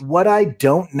 what I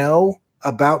don't know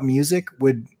about music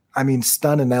would,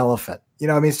 stun an elephant. You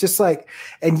know, it's just like,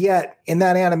 and yet in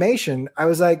that animation, I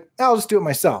was like, I'll just do it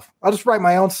myself. I'll just write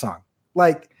my own song.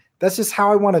 Like, that's just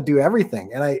how I want to do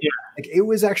everything. And it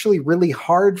was actually really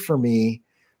hard for me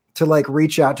to like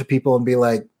reach out to people and be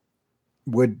like,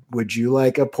 would you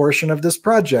like a portion of this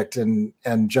project and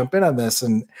jump in on this?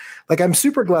 And like, I'm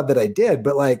super glad that I did,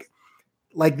 but like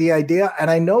the idea, and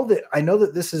I know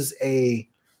that this is a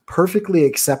perfectly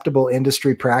acceptable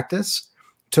industry practice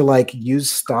to like use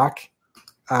stock,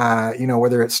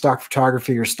 whether it's stock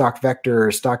photography or stock vector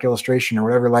or stock illustration or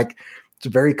whatever, like it's a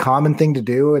very common thing to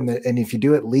do. And if you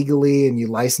do it legally and you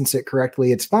license it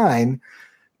correctly, it's fine.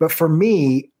 But for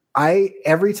me,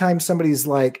 every time somebody's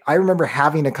like, I remember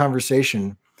having a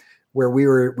conversation where we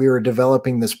were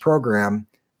developing this program,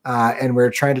 and we were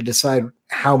trying to decide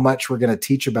how much we're going to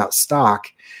teach about stock.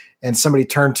 And somebody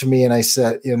turned to me and they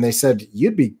said,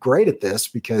 you'd be great at this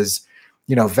because,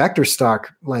 vector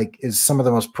stock like is some of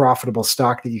the most profitable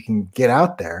stock that you can get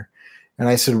out there. And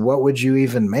I said, what would you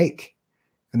even make?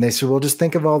 And they said, well, just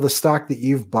think of all the stock that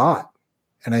you've bought.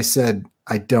 And I said,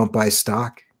 I don't buy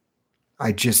stock.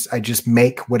 I just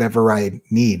make whatever I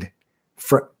need.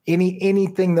 For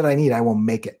anything that I need, I will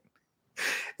make it.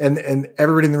 And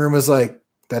everybody in the room was like,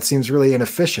 that seems really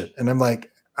inefficient. And I'm like,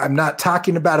 I'm not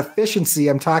talking about efficiency.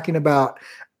 I'm talking about,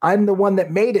 I'm the one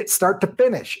that made it start to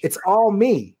finish. It's all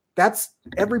me. That's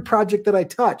every project that I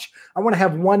touch. I want to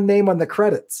have one name on the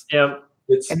credits. Yeah.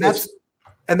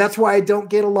 And that's why I don't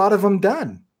get a lot of them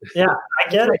done. Yeah, I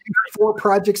get it. 4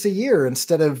 projects a year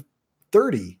instead of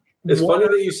 30. It's funny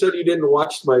that you said you didn't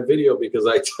watch my video because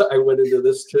I went into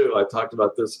this too. I talked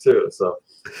about this too. So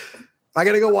I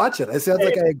got to go watch it. It sounds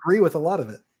like I agree with a lot of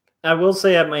it. I will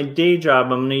say at my day job,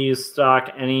 I'm going to use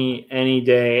stock any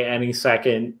day, any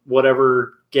second,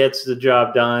 whatever gets the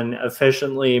job done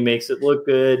efficiently, makes it look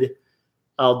good,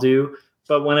 I'll do.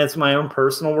 But when it's my own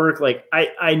personal work, like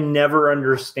I never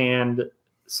understand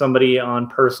somebody on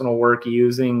personal work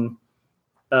using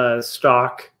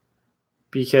stock.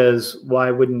 Because why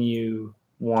wouldn't you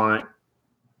want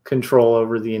control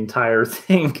over the entire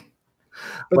thing?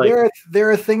 But like, there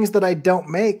are things that I don't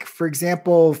make. For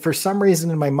example, for some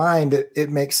reason in my mind, it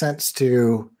makes sense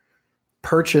to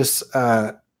purchase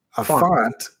a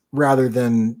font rather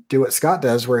than do what Scott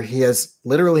does, where he has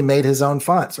literally made his own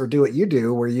fonts, or do what you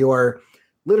do, where you are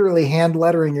literally hand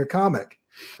lettering your comic.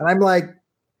 And I'm like,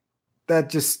 that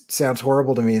just sounds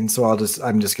horrible to me. And so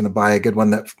I'm just going to buy a good one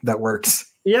that works.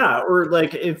 Yeah, or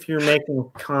like if you're making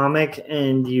a comic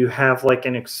and you have like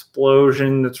an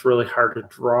explosion that's really hard to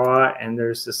draw, and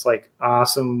there's this like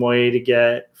awesome way to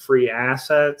get free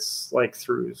assets, like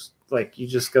through like you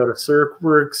just go to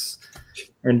CircWorks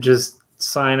and just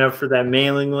sign up for that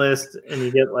mailing list, and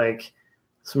you get like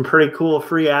some pretty cool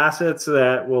free assets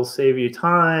that will save you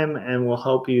time and will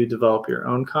help you develop your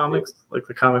own comics, like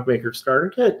the Comic Maker Starter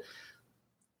Kit.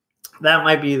 That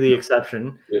might be the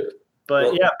exception. Yeah.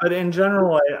 But but in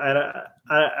general,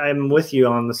 I'm with you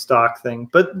on the stock thing.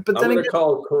 But I'm then going to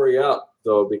call Corey out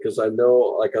though, because I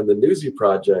know, like on the Newsy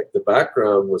project, the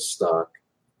background was stock.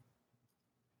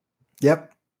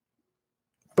 Yep.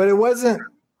 But it wasn't.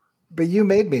 But you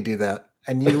made me do that,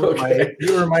 and you were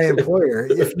my employer.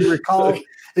 If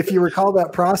you recall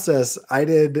that process, I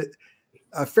did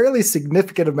a fairly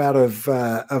significant amount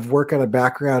of work on a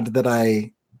background that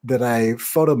I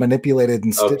photo manipulated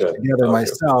and stitched together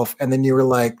myself. And then you were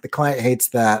like, the client hates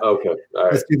that. Okay. All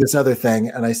right. Let's do this other thing.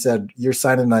 And I said, you're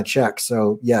signing my check.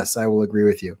 So yes, I will agree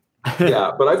with you.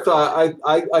 Yeah. But I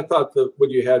thought that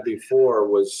what you had before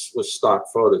was stock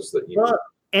photos that you. Well,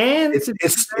 and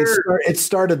it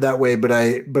started that way, but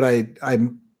I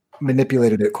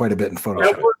manipulated it quite a bit in Photoshop.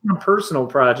 That wasn't a personal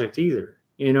project either.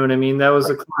 You know what I mean? That was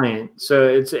a client, so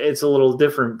it's a little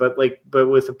different. But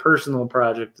with a personal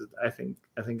project, I think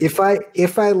if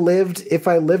I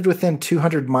lived within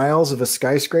 200 miles of a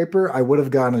skyscraper, I would have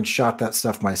gone and shot that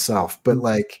stuff myself. But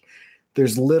like,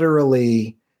 there's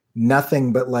literally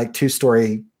nothing but like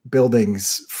 2-story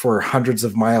buildings for hundreds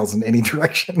of miles in any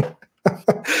direction.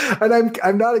 And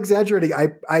I'm not exaggerating.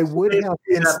 I would have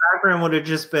that background would have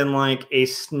just been like a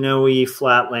snowy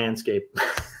flat landscape.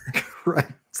 Right.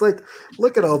 It's like,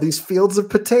 look at all these fields of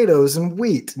potatoes and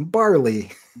wheat and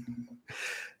barley.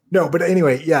 No, but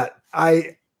anyway, yeah,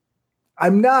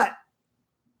 I'm not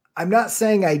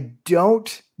saying I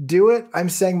don't do it. I'm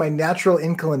saying my natural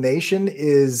inclination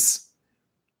is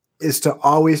to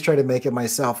always try to make it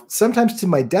myself, sometimes to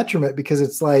my detriment, because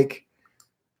it's like,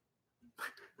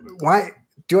 why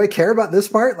do I care about this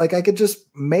part? Like I could just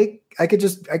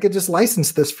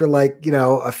license this for like,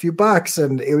 a few bucks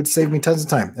and it would save me tons of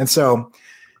time. And so,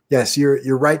 yes,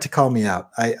 you're right to call me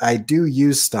out. I do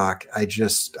use stock. I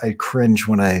cringe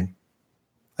when I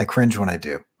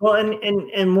do. Well,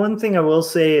 and one thing I will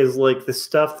say is like the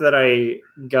stuff that I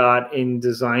got in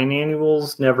design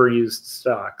annuals never used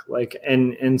stock. Like,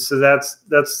 and so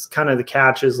that's kind of the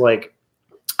catch is like,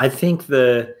 I think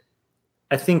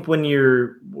when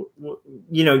you're,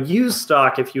 use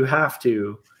stock if you have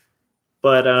to,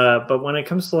 but when it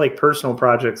comes to like personal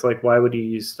projects, like why would you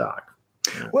use stock?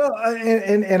 Well,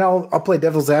 and I'll play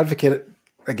devil's advocate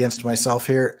against myself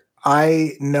here.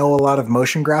 I know a lot of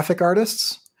motion graphic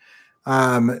artists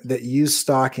that use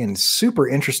stock in super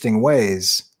interesting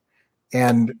ways,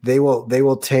 and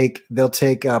they'll take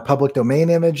public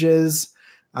domain images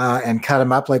and cut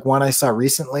them up. Like one I saw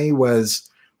recently was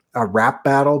a rap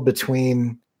battle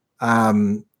between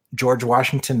George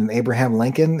Washington and Abraham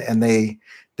Lincoln, and they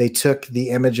took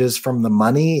the images from the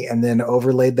money and then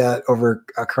overlaid that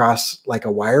across like a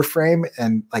wireframe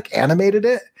and like animated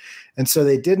it. And so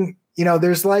they didn't,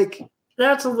 there's like,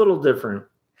 that's a little different.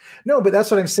 No, but that's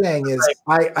what I'm saying is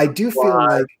I do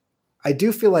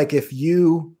feel like if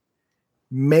you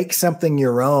make something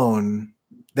your own,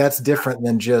 that's different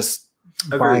than just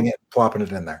buying it, plopping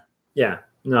it in there. Yeah,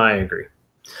 no, I agree.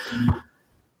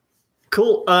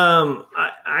 Cool.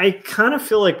 I kind of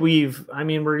feel like we're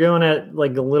going at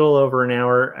like a little over an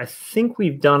hour. I think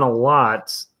we've done a lot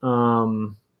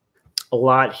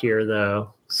here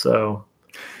though. So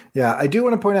yeah, I do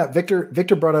want to point out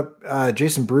Victor brought up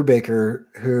Jason Brubaker,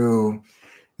 who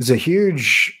is a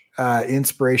huge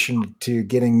inspiration to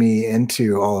getting me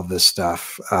into all of this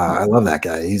stuff. I love that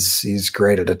guy. He's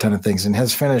great at a ton of things and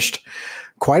has finished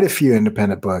quite a few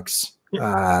independent books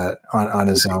on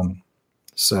his own.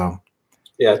 So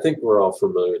yeah, I think we're all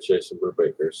familiar with Jason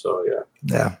Brubaker. So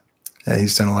yeah,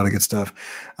 he's done a lot of good stuff.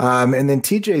 And then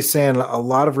TJ's saying a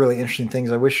lot of really interesting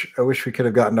things. I wish we could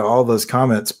have gotten to all those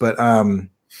comments, but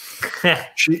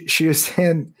she was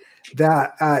saying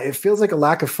that it feels like a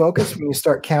lack of focus when you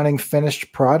start counting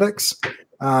finished products.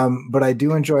 But I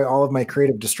do enjoy all of my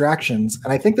creative distractions,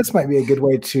 and I think this might be a good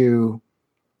way to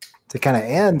kind of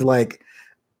end. Like,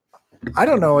 I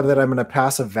don't know that I'm going to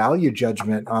pass a value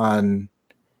judgment on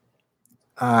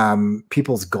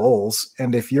people's goals.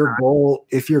 And if your goal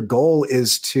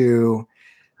is to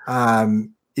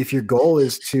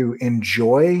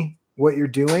enjoy what you're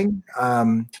doing,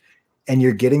 and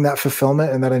you're getting that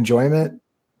fulfillment and that enjoyment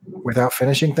without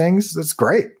finishing things, that's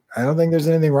great. I don't think there's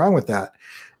anything wrong with that.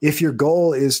 If your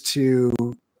goal is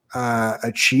to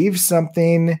achieve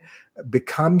something,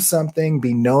 become something,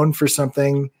 be known for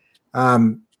something,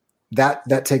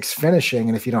 that takes finishing.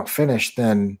 And if you don't finish,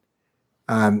 then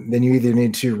you either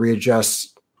need to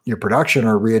readjust your production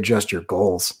or readjust your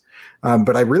goals.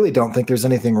 But I really don't think there's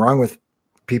anything wrong with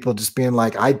people just being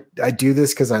like, I do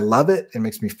this because I love it. It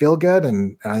makes me feel good.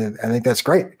 And I think that's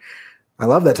great. I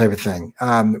love that type of thing.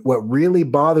 What really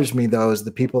bothers me, though, is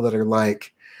the people that are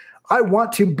like, I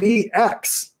want to be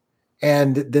X.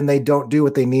 And then they don't do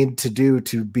what they need to do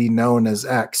to be known as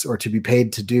X or to be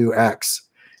paid to do X.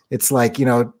 It's like,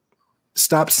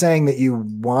 stop saying that you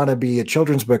want to be a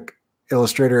children's book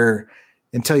illustrator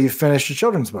until you finish a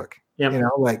children's book. Yep.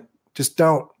 Like, just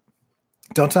don't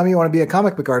tell me you want to be a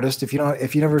comic book artist if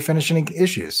you never finish any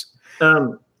issues.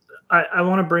 I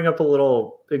want to bring up a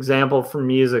little example from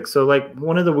music. So like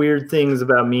one of the weird things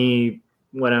about me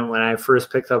when I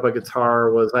first picked up a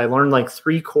guitar was I learned like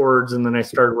 3 chords and then I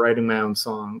started writing my own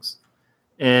songs.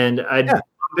 And I'd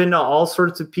been to all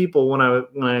sorts of people when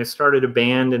I started a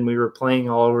band and we were playing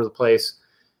all over the place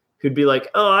who'd be like,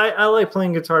 oh, I like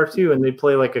playing guitar too. And they'd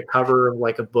play like a cover of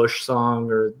like a Bush song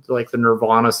or like the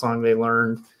Nirvana song they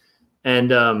learned.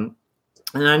 And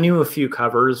I knew a few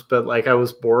covers, but like I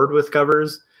was bored with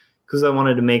covers because I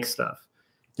wanted to make stuff.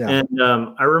 Yeah. And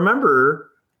I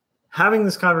remember having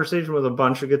this conversation with a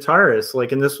bunch of guitarists,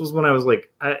 like, and this was when I was like,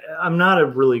 I'm not a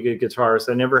really good guitarist.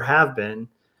 I never have been,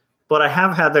 but I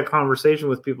have had that conversation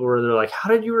with people where they're like, how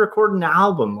did you record an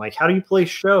album? Like, how do you play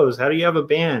shows? How do you have a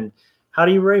band? How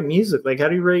do you write music? Like, how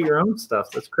do you write your own stuff?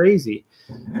 That's crazy.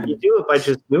 You do it by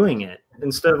just doing it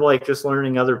instead of like just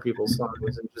learning other people's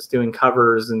songs and just doing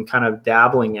covers and kind of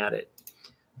dabbling at it.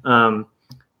 And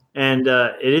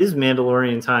it is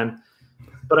Mandalorian time,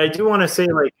 but I do want to say,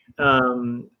 like,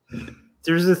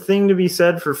 there's a thing to be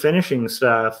said for finishing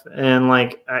stuff. And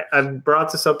like, I've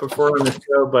brought this up before on the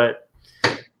show, but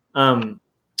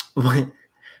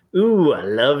ooh, I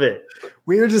love it.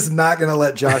 We are just not going to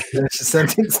let Josh finish a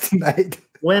sentence tonight.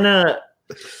 When I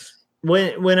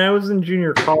was in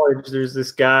junior college, there's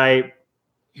this guy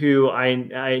who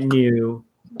I knew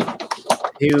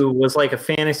who was like a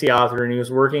fantasy author, and he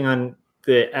was working on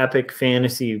the epic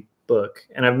fantasy book.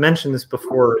 And I've mentioned this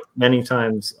before many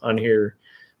times on here,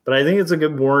 but I think it's a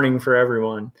good warning for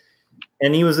everyone.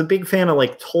 And he was a big fan of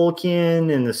like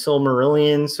Tolkien and the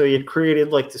Silmarillion. So he had created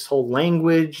like this whole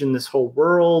language and this whole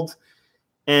world.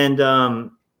 And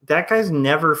that guy's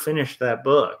never finished that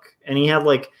book. And he had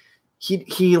like,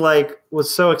 he like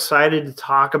was so excited to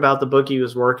talk about the book he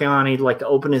was working on. He'd like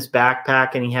open his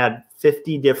backpack and he had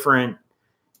 50 different,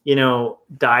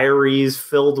 diaries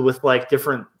filled with like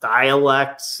different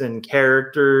dialects and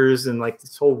characters and like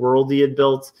this whole world he had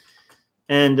built.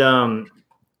 And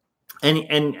I've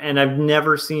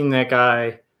never seen that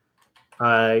guy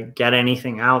get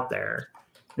anything out there.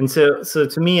 And so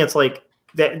to me, it's like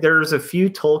that there's a few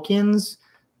Tolkiens.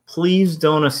 Please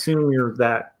don't assume you're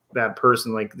that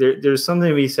person. Like there's something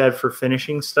to be said for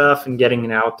finishing stuff and getting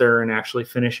it out there and actually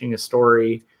finishing a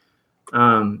story.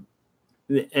 And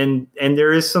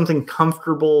there is something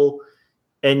comfortable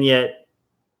and yet,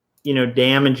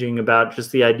 damaging about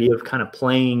just the idea of kind of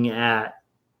playing at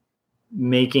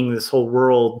making this whole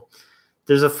world.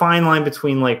 There's a fine line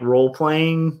between like role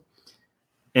playing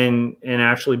and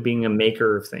actually being a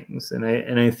maker of things. And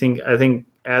I think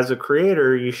as a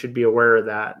creator, you should be aware of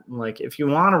that. Like, if you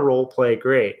want to role play,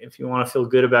 great. If you want to feel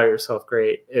good about yourself,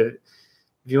 great. If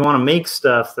you want to make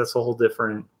stuff, that's a whole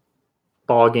different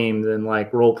ball game than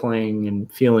like role playing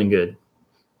and feeling good,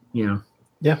 Yeah.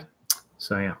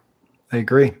 So yeah, I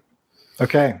agree.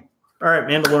 Okay. All right,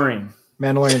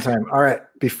 Mandalorian time. All right.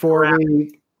 Before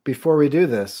we do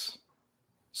this,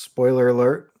 spoiler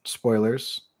alert,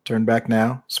 spoilers. Turn back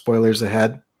now. Spoilers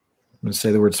ahead. I'm going to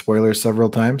say the word spoilers several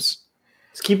times.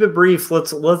 Let's keep it brief.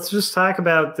 Let's just talk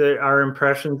about our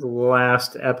impressions of the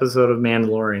last episode of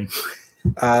Mandalorian.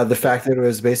 The fact that it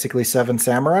was basically 7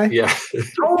 samurai. Yeah.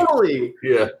 Totally.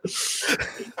 Yeah.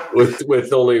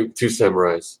 With only 2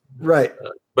 samurais. Right.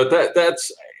 But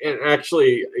that's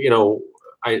actually,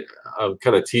 I'll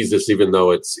kind of tease this, even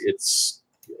though it's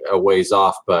a ways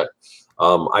off, but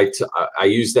I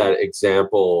use that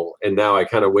example, and now I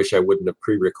kind of wish I wouldn't have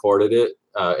pre-recorded it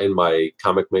in my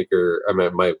comic maker. I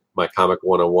mean, my comic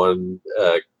 101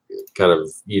 kind of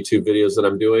YouTube videos that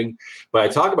I'm doing. But I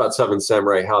talk about 7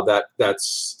 Samurai, how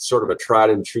that's sort of a tried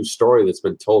and true story that's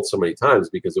been told so many times,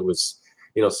 because it was,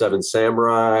 7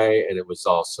 Samurai, and it was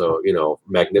also,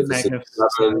 Magnificent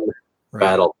Seven, right.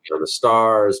 Battle Beyond the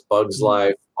Stars, Bug's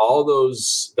Life, all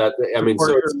those so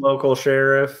your local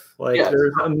sheriff,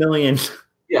 there's a million.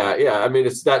 Yeah. I mean,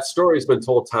 that story's been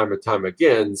told time and time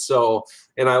again. So,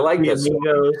 and I like that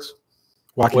story.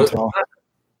 Walking Tall.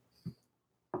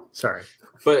 Sorry.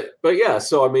 But yeah,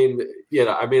 so I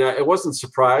wasn't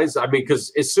surprised. I mean,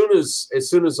 because as soon as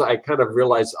I kind of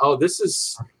realized, oh,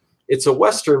 it's a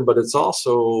Western, but it's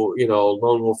also,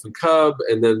 Lone Wolf and Cub.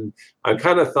 And then I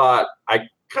kind of thought, I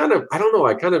kind of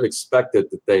expected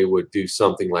that they would do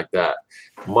something like that.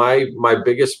 My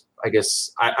biggest, I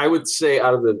guess, I would say,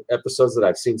 out of the episodes that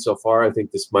I've seen so far, I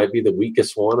think this might be the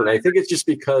weakest one. And I think it's just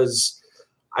because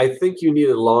I think you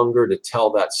needed longer to tell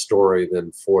that story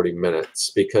than 40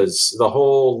 minutes, because the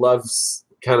whole love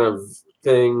kind of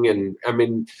thing. And I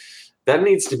mean, that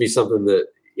needs to be something that,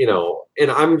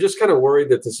 and I'm just kind of worried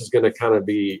that this is going to kind of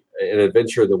be an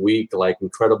adventure of the week, like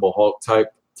Incredible Hulk type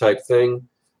thing.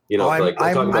 I'm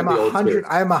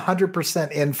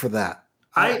 100% in for that.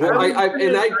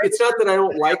 It's not that I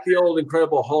don't like the old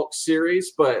Incredible Hulk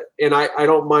series, but I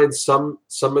don't mind some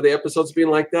of the episodes being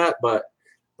like that, but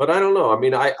I don't know. I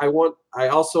mean, I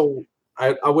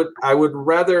would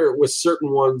rather, with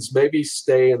certain ones, maybe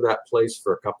stay in that place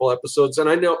for a couple episodes. And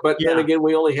I know, but then again,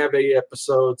 we only have 8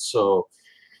 episodes, so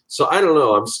I don't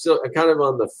know. I'm kind of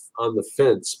on the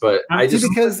fence, but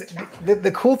because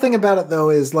the cool thing about it though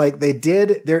is like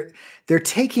they're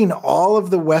taking all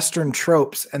of the Western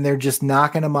tropes and they're just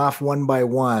knocking them off one by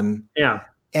one. Yeah.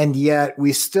 and yet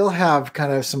we still have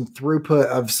kind of some throughput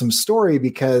of some story,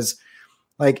 because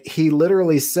like he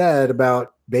literally said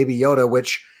about Baby Yoda,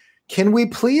 which, can we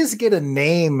please get a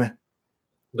name?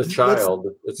 The child.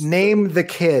 Name the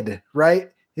kid,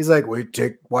 right? He's like,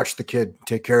 watch the kid,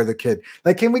 take care of the kid.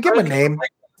 Like, can we give him a name?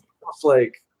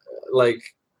 Like,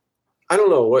 I don't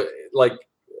know what, like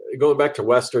going back to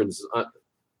Westerns,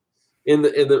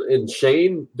 in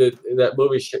Shane, did that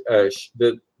movie,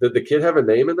 did the kid have a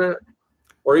name in that?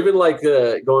 Or even like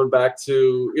going back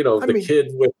to,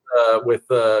 kid with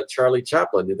Charlie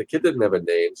Chaplin. The kid didn't have a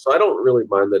name, so I don't really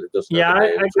mind that it doesn't. Yeah,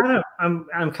 have a name.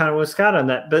 I'm kind of with Scott on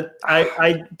that, but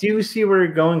I do see where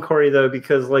you're going, Corey, though,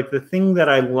 because like the thing that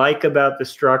I like about the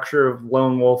structure of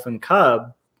Lone Wolf and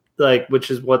Cub, like,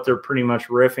 which is what they're pretty much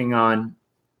riffing on,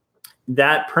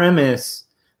 that premise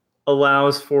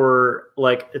allows for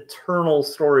like eternal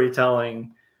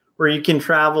storytelling, where you can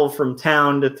travel from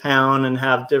town to town and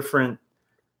have different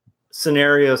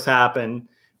scenarios happen,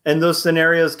 and those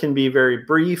scenarios can be very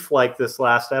brief, like this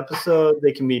last episode.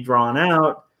 They can be drawn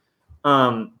out.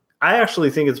 I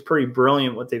actually think it's pretty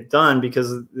brilliant what they've done,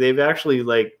 because they've actually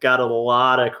like got a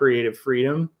lot of creative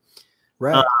freedom.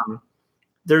 Right.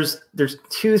 There's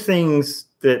two things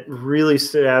that really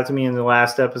stood out to me in the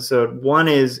last episode. One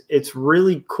is it's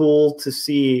really cool to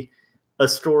see a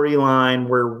storyline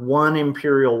where one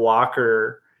Imperial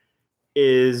Walker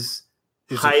is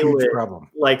pilot, problem.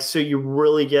 Like, so you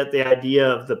really get the idea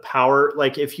of the power.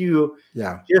 Like, if you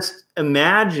just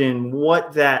imagine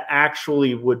what that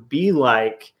actually would be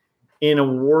like in a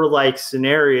warlike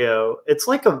scenario, it's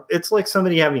like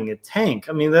somebody having a tank.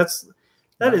 I mean, that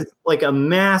is like a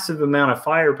massive amount of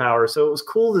firepower. So it was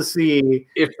cool to see.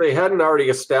 If they hadn't already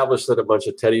established that a bunch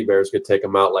of teddy bears could take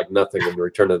them out like nothing in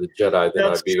Return of the Jedi, then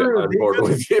I'd be on board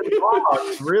with you.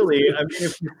 Logs, really. I mean,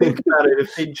 if you think about it,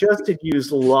 if they just had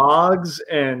used logs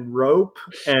and rope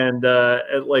and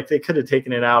like, they could have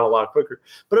taken it out a lot quicker.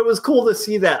 But it was cool to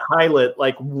see that highlight,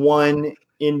 like one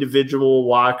individual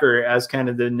walker as kind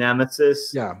of the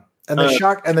nemesis. Yeah. And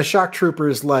the shock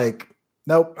troopers, like,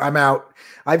 nope, I'm out.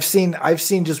 I've seen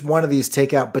just one of these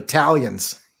take out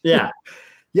battalions. Yeah.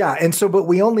 Yeah. And so, but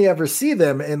we only ever see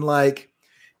them in like,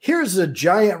 here's a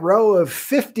giant row of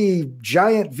 50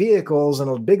 giant vehicles and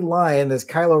a big line as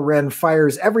Kylo Ren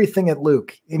fires everything at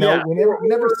Luke. We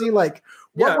never see like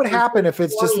what would happen if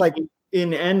it's just like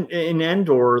in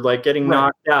Endor, like getting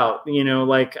knocked out,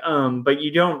 but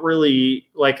you don't really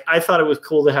like. I thought it was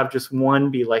cool to have just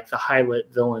one be like the highlight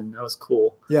villain. That was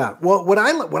cool. Yeah. Well, what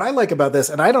I like about this,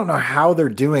 and I don't know how they're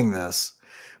doing this,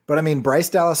 but I mean, Bryce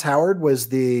Dallas Howard was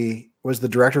the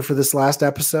director for this last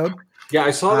episode. Yeah,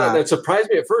 I saw that. That surprised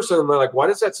me at first, and I'm like, why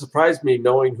does that surprise me,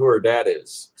 knowing who her dad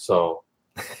is? So,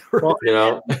 but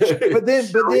then,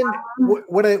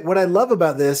 what I love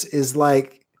about this is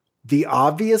like, the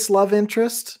obvious love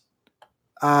interest,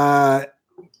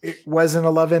 it wasn't a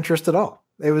love interest at all.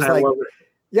 It was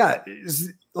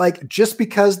like just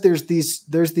because there's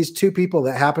these two people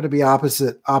that happen to be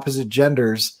opposite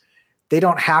genders, they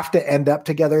don't have to end up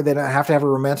together. They don't have to have a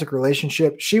romantic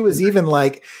relationship. She was even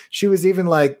like,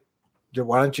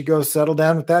 why don't you go settle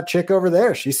down with that chick over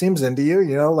there? She seems into you,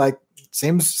 like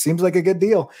seems like a good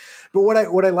deal. But what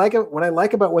I like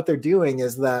about what they're doing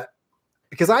is that,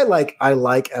 because I like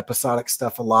episodic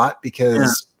stuff a lot,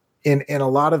 because in a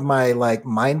lot of my like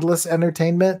mindless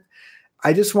entertainment,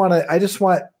 I just want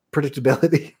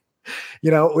predictability,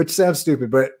 which sounds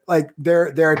stupid, but like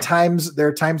there are times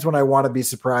when I want to be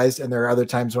surprised, and there are other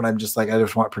times when I'm just like, I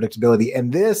just want predictability.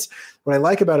 And this, what I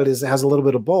like about it is it has a little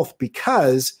bit of both,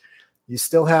 because you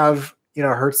still have,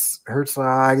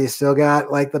 Herzog, you still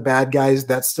got like the bad guys,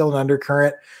 that's still an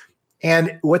undercurrent.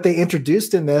 And what they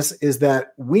introduced in this is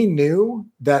that we knew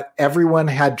that everyone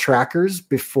had trackers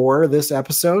before this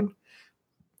episode,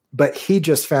 but he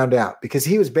just found out, because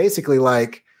he was basically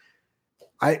like,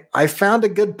 I found a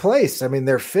good place. I mean,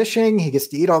 they're fishing. He gets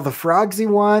to eat all the frogs he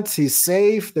wants. He's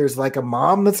safe. There's like a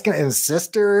mom and his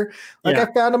sister. Like,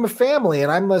 I found him a family,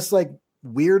 and I'm this like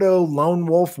weirdo lone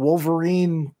wolf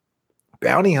Wolverine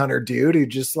bounty hunter dude who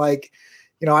just like,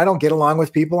 I don't get along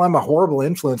with people. I'm a horrible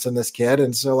influence on this kid.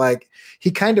 And so like,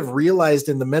 he kind of realized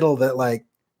in the middle that like,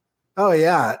 oh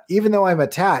yeah, even though I'm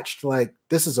attached, like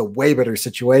this is a way better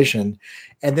situation.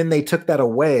 And then they took that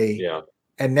away. Yeah.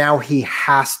 And now he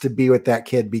has to be with that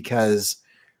kid, because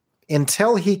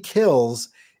until he kills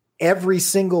every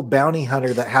single bounty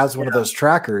hunter that has one of those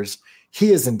trackers,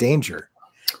 he is in danger.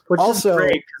 Which also, is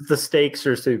great, because the stakes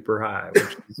are super high,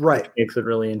 which makes it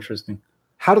really interesting.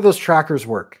 How do those trackers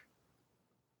work?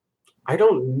 I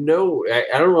don't know.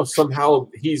 I don't know if somehow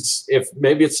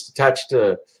maybe it's attached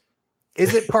to.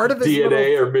 Is it part of his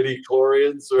DNA or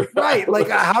midi-chlorians or right? Like,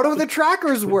 how do the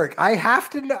trackers work? I have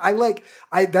to know.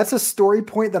 That's a story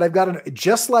point that I've got to,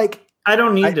 just like, I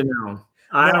don't need to know.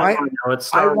 I don't want to know. It's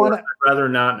Star Wars. I'd rather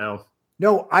not know.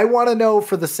 No, I want to know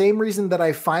for the same reason that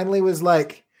I finally was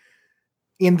like,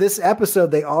 in this episode,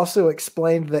 they also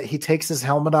explained that he takes his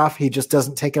helmet off. He just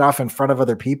doesn't take it off in front of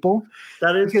other people.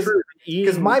 That is true.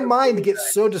 Because my mind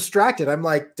gets so distracted. I'm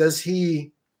like, does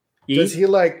he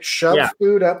like shove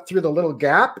food up through the little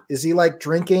gap? Is he like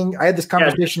drinking? I had this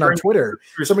conversation on Twitter.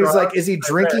 Somebody's like, is he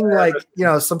drinking like,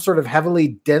 some sort of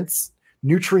heavily dense,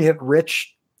 nutrient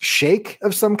rich shake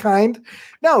of some kind?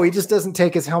 No, he just doesn't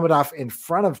take his helmet off in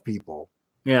front of people.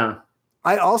 Yeah.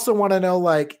 I also want to know,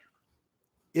 like,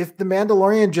 if the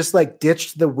Mandalorian just like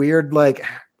ditched the weird like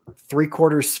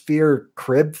 3/4 sphere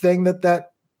crib thing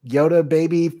that Yoda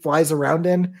baby flies around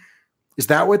in, is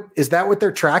that what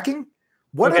they're tracking?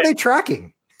 What are they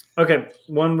tracking? Okay,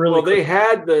 they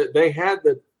had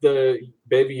the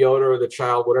baby Yoda or the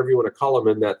child, whatever you want to call him,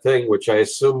 in that thing, which I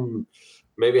assume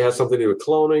maybe has something to do with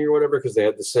cloning or whatever, because they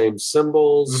had the same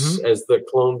symbols as the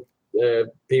clone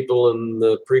people in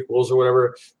the prequels or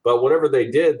whatever. But whatever they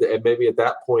did, and maybe at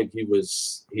that point he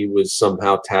was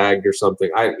somehow tagged or something.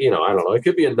 I don't know. It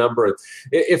could be a number of,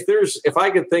 if I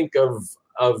could think of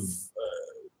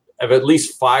at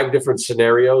least 5 different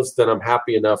scenarios, then I'm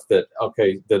happy enough that,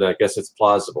 okay, then I guess it's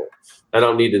plausible. I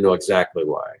don't need to know exactly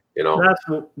why, That's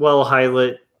well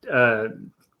highlight,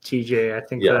 TJ. I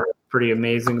think that's pretty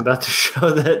amazing about the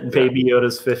show that Baby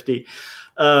Yoda's 50.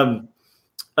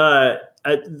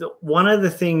 One of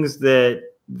the things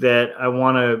that I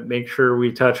want to make sure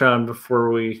we touch on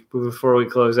before we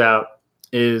close out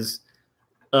is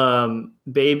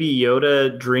Baby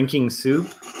Yoda drinking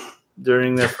soup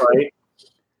during the fight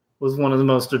was one of the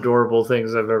most adorable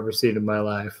things I've ever seen in my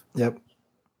life. Yep.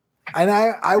 And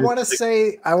I want to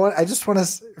say,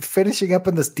 finishing up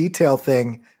on this detail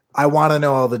thing, I want to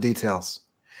know all the details.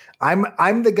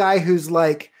 I'm the guy who's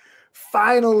like,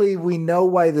 finally, we know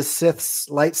why the Sith's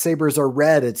lightsabers are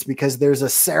red. It's because there's a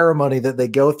ceremony that they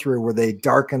go through where they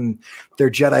darken their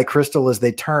Jedi crystal as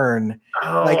they turn.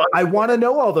 I want to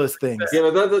know all those things. Yeah,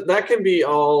 that can be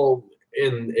all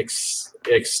in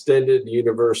extended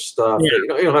universe stuff. Yeah.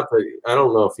 You don't have to. I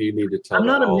don't know if you need to tell. I'm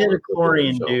not a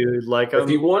midichlorian dude. Like, if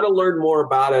you want to learn more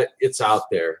about it, it's out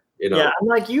there. Yeah, I'm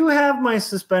like, you have my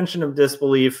suspension of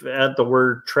disbelief at the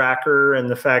word tracker and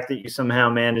the fact that you somehow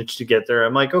managed to get there.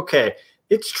 I'm like, okay,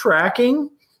 it's tracking.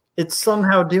 It's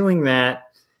somehow doing that.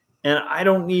 And I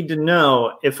don't need to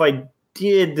know. If I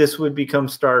did, this would become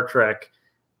Star Trek.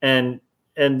 And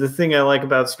the thing I like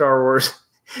about Star Wars,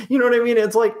 you know what I mean?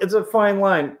 It's like, it's a fine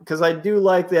line, because I do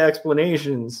like the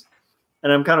explanations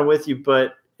and I'm kind of with you,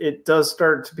 but it does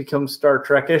start to become Star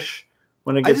Trek-ish.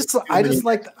 When it gets I just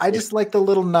like the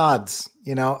little nods,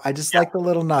 I just like the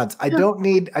little nods. I don't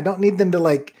need them to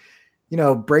like,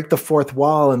 break the fourth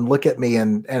wall and look at me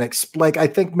and explain. I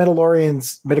think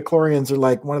midichlorians are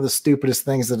like one of the stupidest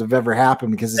things that have ever happened,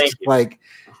 because it's like,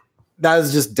 that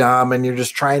is just dumb and you're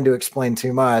just trying to explain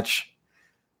too much.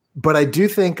 But I do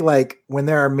think, like, when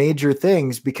there are major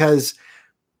things, because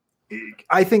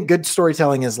I think good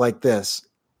storytelling is like this.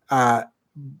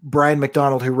 Brian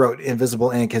McDonald, who wrote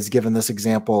Invisible Ink, has given this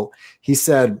example. He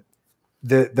said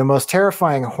the most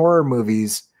terrifying horror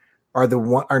movies are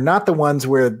not the ones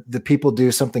where the people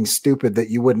do something stupid that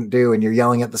you wouldn't do, and you're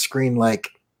yelling at the screen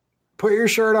like, "Put your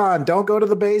shirt on! Don't go to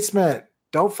the basement!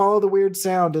 Don't follow the weird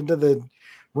sound into the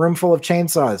room full of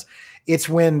chainsaws." It's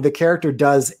when the character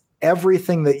does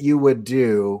everything that you would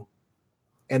do,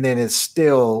 and then it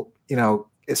still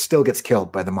gets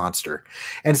killed by the monster.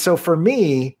 And so for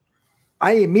me,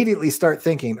 I immediately start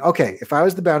thinking, okay, if I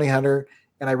was the bounty hunter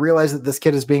and I realized that this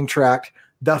kid is being tracked,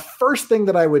 the first thing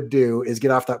that I would do is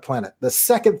get off that planet. The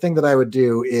second thing that I would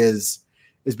do is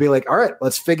be like, all right,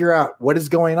 let's figure out what is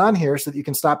going on here so that you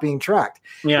can stop being tracked.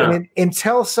 Yeah. And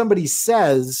until somebody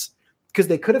says, because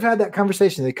they could have had that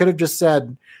conversation, they could have just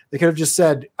said,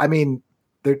 I mean,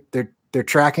 they're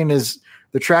tracking his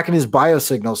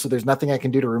biosignal, so there's nothing I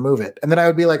can do to remove it. And then I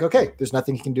would be like, okay, there's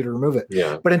nothing you can do to remove it.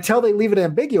 Yeah. But until they leave it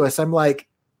ambiguous, I'm like,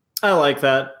 I like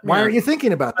that. Why aren't you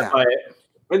thinking about that?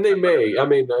 And they may. I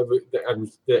mean,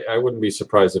 I wouldn't be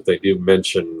surprised if they do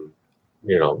mention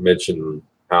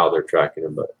how they're tracking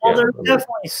them. But they're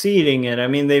definitely seeding it. I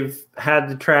mean, they've had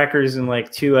the trackers in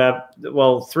like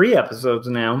 3 episodes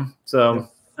now. So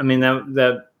I mean,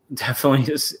 that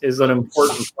definitely is an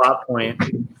important plot point.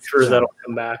 I'm sure that'll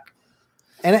come back.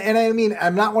 And I mean,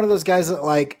 I'm not one of those guys that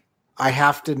like, I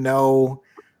have to know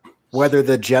whether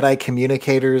the Jedi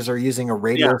communicators are using a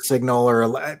radio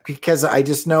signal because I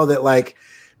just know that, like,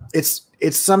 it's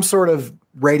some sort of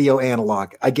radio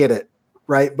analog. I get it,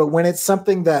 right? But when it's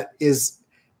something that is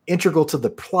integral to the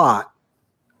plot,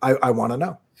 I want to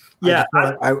know. Yeah,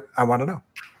 I want to know.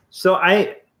 So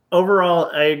overall,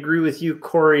 I agree with you,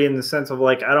 Corey, in the sense of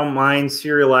like, I don't mind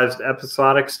serialized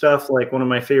episodic stuff. Like one of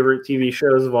my favorite TV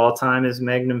shows of all time is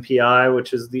Magnum PI,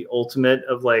 which is the ultimate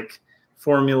of like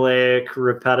formulaic,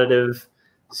 repetitive,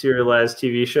 serialized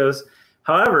TV shows.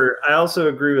 However, I also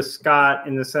agree with Scott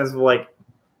in the sense of like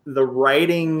the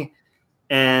writing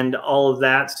and all of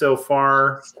that so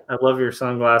far. I love your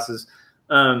sunglasses.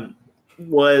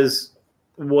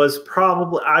 Was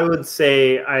probably, I would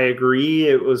say I agree,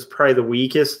 it was probably the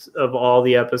weakest of all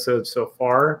the episodes so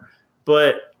far.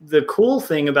 But the cool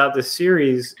thing about this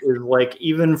series is like,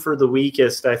 even for the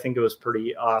weakest, I think it was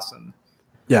pretty awesome.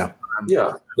 Yeah.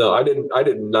 Yeah. No, I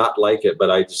did not like it,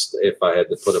 but I just, if I had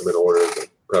to put them in order,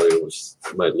 it probably was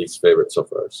my least favorite so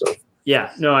far. So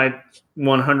yeah, no, I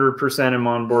 100% am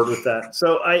on board with that.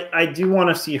 So I do want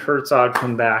to see Herzog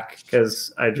come back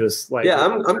because I just like. Yeah,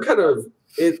 I'm kind of.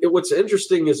 What's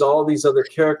interesting is all these other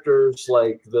characters,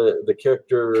 like the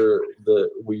character that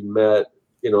we met,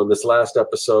 in this last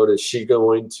episode. Is she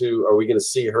going to? Are we going to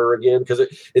see her again? Because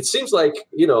it seems like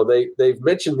they've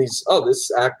mentioned these. Oh, this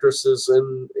actress has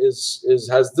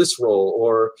this role,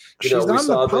 or she's on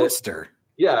the poster.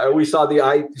 Yeah, we saw the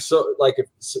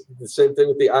same thing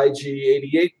with the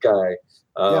IG-88 guy.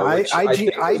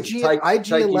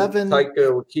 IG-11.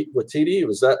 Taika Waititi,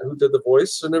 was that who did the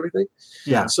voice and everything?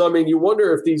 Yeah. So, I mean, you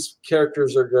wonder if these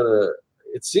characters are going to,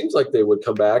 it seems like they would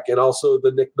come back. And also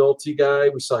the Nick Nolte guy,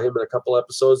 we saw him in a couple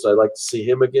episodes. I'd like to see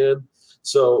him again.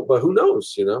 So, but who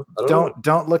knows, I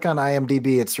don't look on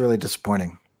IMDb. It's really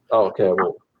disappointing. Oh, okay. I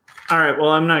won't. All right.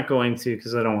 Well, I'm not going to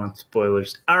because I don't want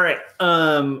spoilers. All right.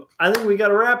 I think we got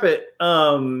to wrap it.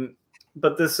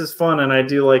 But this is fun, and I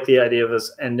do like the idea of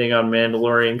us ending on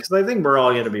Mandalorian because I think we're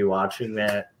all going to be watching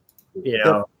that.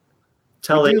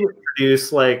 Till they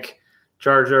introduce like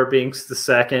Jar Jar Binks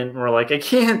II, and we're like, I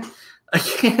can't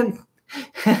handle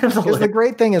it. The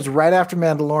great thing is, right after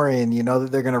Mandalorian, you know that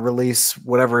they're going to release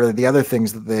whatever the other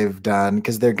things that they've done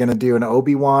because they're going to do an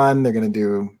Obi-Wan. They're going to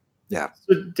do, yeah.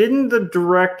 So didn't the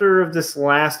director of this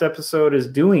last episode is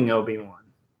doing Obi-Wan?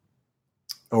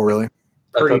 Oh, really?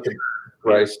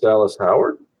 Bryce Dallas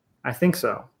Howard? I think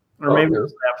so. Or maybe it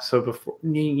was the episode before.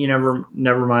 You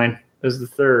never mind. It was the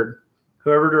third.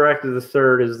 Whoever directed the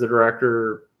third is the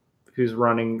director who's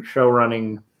running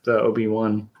the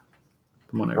Obi-Wan.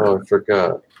 Oh, I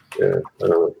forgot. Yeah, I don't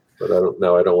know. But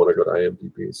I don't want to go to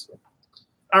IMDb. So.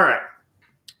 All right.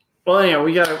 Well, anyhow,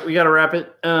 we gotta wrap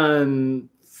it.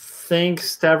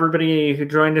 Thanks to everybody who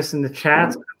joined us in the chat.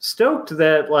 I'm stoked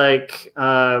that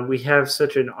we have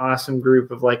such an awesome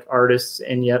group of like artists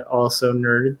and yet also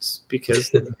nerds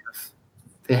because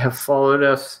they have followed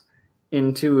us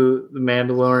into the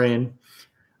Mandalorian.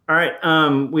 All right.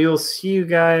 We will see you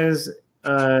guys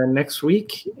next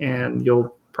week, and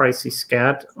you'll probably see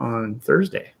Scat on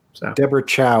Thursday. So Deborah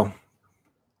Chow.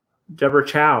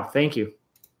 Thank you.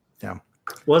 Yeah.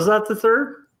 Was that the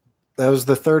third? That was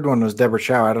the third one, was Deborah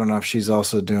Chow. I don't know if she's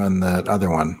also doing the other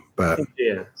one, but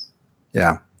yes.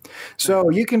 Yeah. So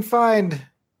you can find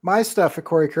my stuff at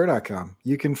CoreyKerr.com.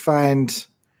 You can find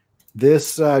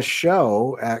this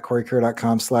show at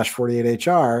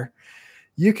CoreyKerr.com/48HR.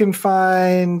 You can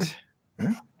find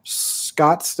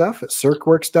Scott's stuff at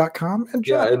CircWorks.com.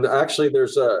 And actually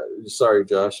there's sorry,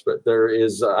 Josh, but there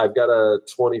is, I've got a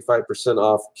 25%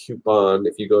 off coupon.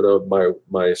 If you go to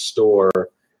my store,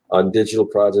 on digital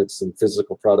projects and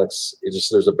physical products,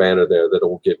 there's a banner there that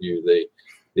will give you and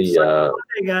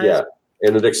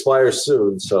it expires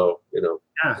soon. So,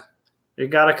 Yeah, you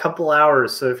got a couple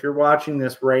hours. So if you're watching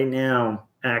this right now,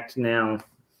 act now.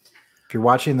 If you're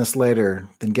watching this later,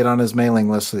 then get on his mailing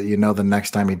list so that you know the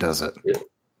next time he does it. Yeah.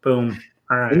 Boom.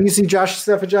 All right. And you see Josh's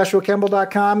stuff at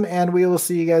JoshuaKemble.com, and we will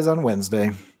see you guys on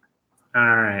Wednesday.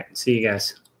 All right. See you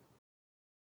guys.